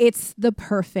 It's the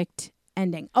perfect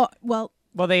ending. Oh, well,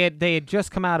 they had just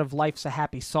come out of Life's a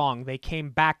Happy Song. They came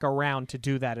back around to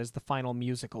do that as the final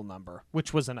musical number,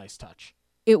 which was a nice touch.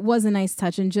 It was a nice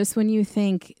touch, and just when you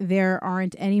think there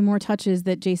aren't any more touches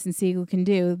that Jason Segel can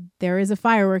do, there is a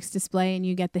fireworks display, and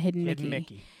you get the Hidden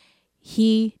Mickey.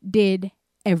 He did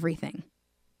everything.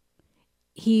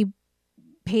 He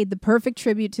paid the perfect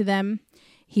tribute to them.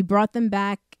 He brought them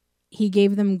back. He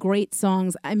gave them great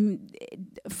songs.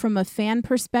 From a fan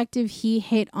perspective, he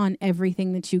hit on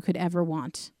everything that you could ever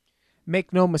want.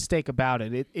 Make no mistake about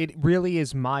it. It really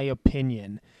is my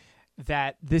opinion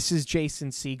that this is Jason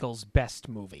Segel's best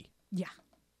movie. Yeah.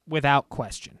 Without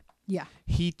question. Yeah.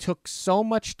 He took so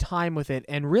much time with it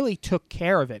and really took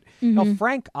care of it. Now,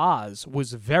 Frank Oz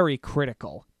was very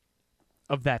critical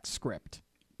of that script.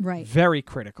 Right. Very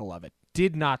critical of it.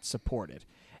 Did not support it.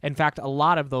 In fact, a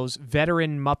lot of those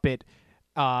veteran Muppet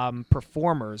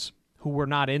performers who were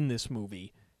not in this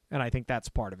movie, and I think that's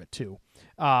part of it too,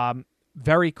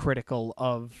 very critical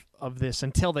of this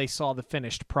until they saw the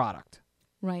finished product.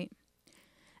 Right.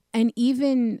 And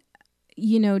even,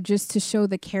 just to show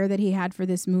the care that he had for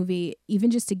this movie,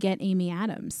 even just to get Amy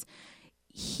Adams,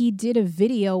 he did a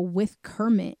video with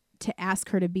Kermit to ask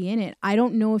her to be in it. I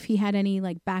don't know if he had any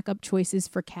backup choices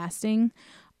for casting,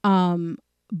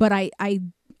 but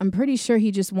I'm pretty sure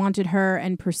he just wanted her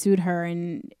and pursued her,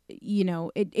 and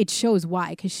it shows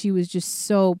why, because she was just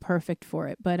so perfect for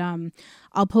it. But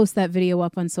I'll post that video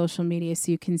up on social media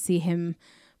so you can see him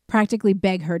practically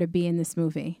beg her to be in this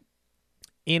movie.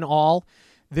 In all,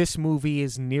 this movie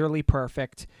is nearly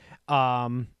perfect.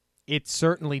 It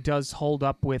certainly does hold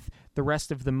up with the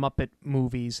rest of the Muppet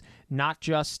movies, not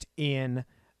just in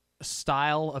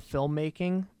style of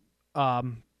filmmaking,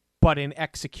 but in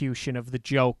execution of the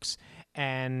jokes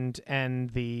and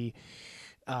the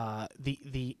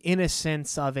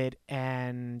innocence of it.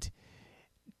 And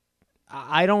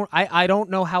I don't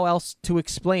know how else to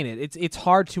explain it. It's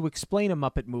hard to explain a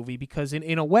Muppet movie because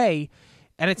in a way,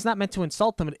 and it's not meant to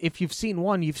insult them, if you've seen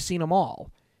one, you've seen them all.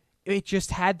 It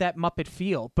just had that Muppet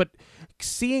feel. But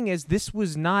seeing as this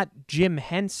was not Jim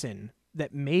Henson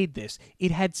that made this,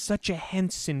 it had such a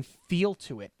Henson feel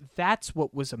to it. That's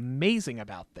what was amazing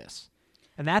about this.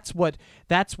 And that's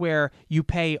where you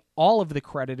pay all of the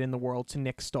credit in the world to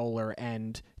Nick Stoller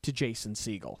and to Jason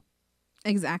Segel.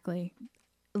 Exactly.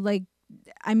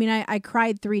 I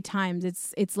cried 3 times.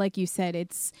 It's like you said,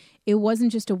 it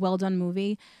wasn't just a well done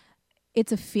movie.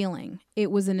 It's a feeling.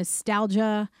 It was a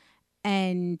nostalgia,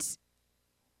 and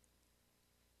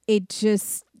it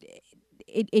just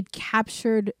it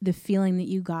captured the feeling that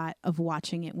you got of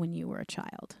watching it when you were a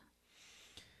child.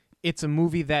 It's a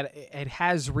movie that it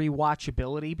has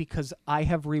rewatchability because I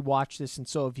have rewatched this, and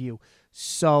so have you,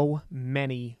 so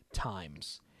many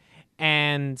times.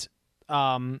 And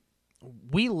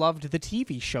we loved the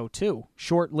TV show too.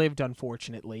 Short-lived,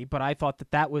 unfortunately, but I thought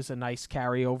that was a nice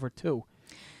carryover too.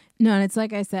 No, and it's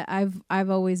like I said, I've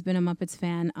always been a Muppets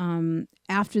fan.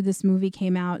 After this movie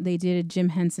came out, they did a Jim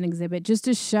Henson exhibit just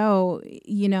to show,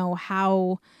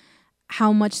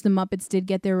 how much the Muppets did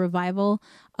get their revival.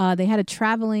 They had a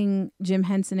traveling Jim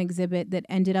Henson exhibit that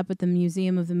ended up at the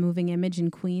Museum of the Moving Image in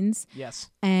Queens.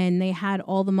 Yes. And they had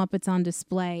all the Muppets on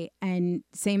display. And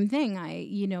same thing,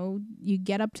 you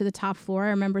get up to the top floor. I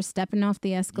remember stepping off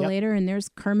the escalator, and there's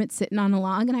Kermit sitting on a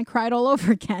log, and I cried all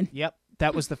over again. Yep.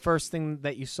 That was the first thing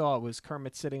that you saw was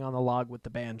Kermit sitting on the log with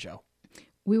the banjo.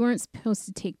 We weren't supposed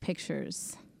to take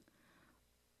pictures,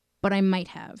 but I might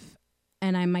have.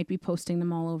 And I might be posting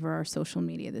them all over our social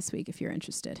media this week if you're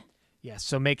interested. Yes,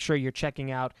 so make sure you're checking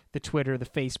out the Twitter, the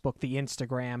Facebook, the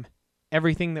Instagram,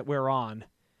 everything that we're on.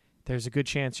 There's a good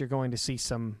chance you're going to see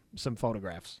some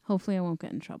photographs. Hopefully I won't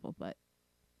get in trouble, but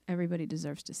everybody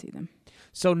deserves to see them.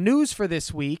 So news for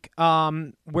this week,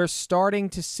 we're starting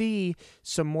to see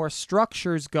some more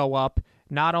structures go up,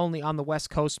 not only on the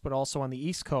West Coast, but also on the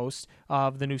East Coast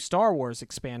of the new Star Wars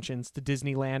expansions to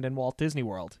Disneyland and Walt Disney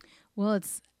World. Well,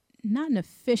 it's not an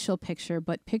official picture,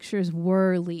 but pictures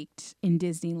were leaked in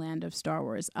Disneyland of Star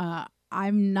Wars.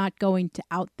 I'm not going to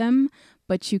out them,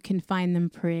 but you can find them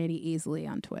pretty easily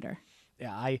on Twitter.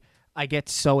 Yeah, I get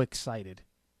so excited.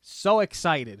 So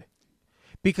excited.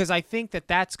 Because I think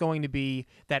that's going to be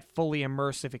that fully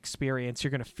immersive experience.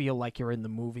 You're going to feel like you're in the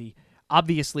movie.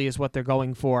 Obviously is what they're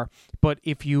going for. But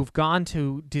if you've gone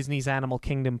to Disney's Animal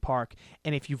Kingdom Park,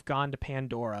 and if you've gone to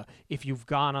Pandora, if you've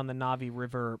gone on the Navi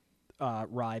River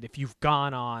ride, if you've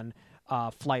gone on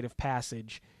Flight of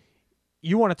Passage,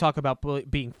 you want to talk about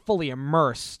being fully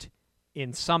immersed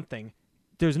in something.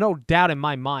 There's no doubt in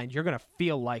my mind you're going to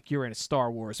feel like you're in a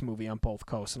Star Wars movie on both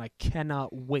coasts, and I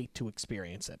cannot wait to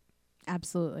experience it.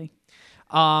 Absolutely.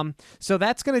 So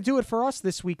that's going to do it for us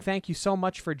this week. Thank you so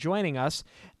much for joining us.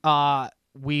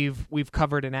 We've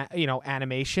covered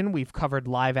animation, we've covered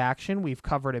live action, we've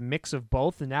covered a mix of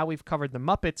both, and now we've covered the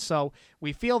Muppets. So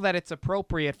we feel that it's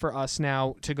appropriate for us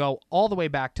now to go all the way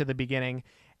back to the beginning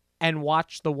and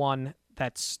watch the one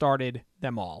that started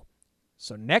them all.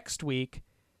 So next week,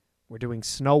 we're doing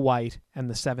Snow White and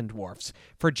the Seven Dwarfs.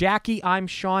 For Jackie, I'm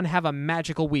Sean. Have a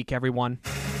magical week, everyone.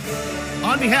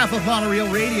 On behalf of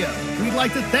Monorail Radio, we'd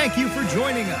like to thank you for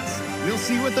joining us. We'll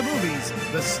see you at the movies.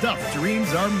 The stuff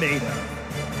dreams are made of.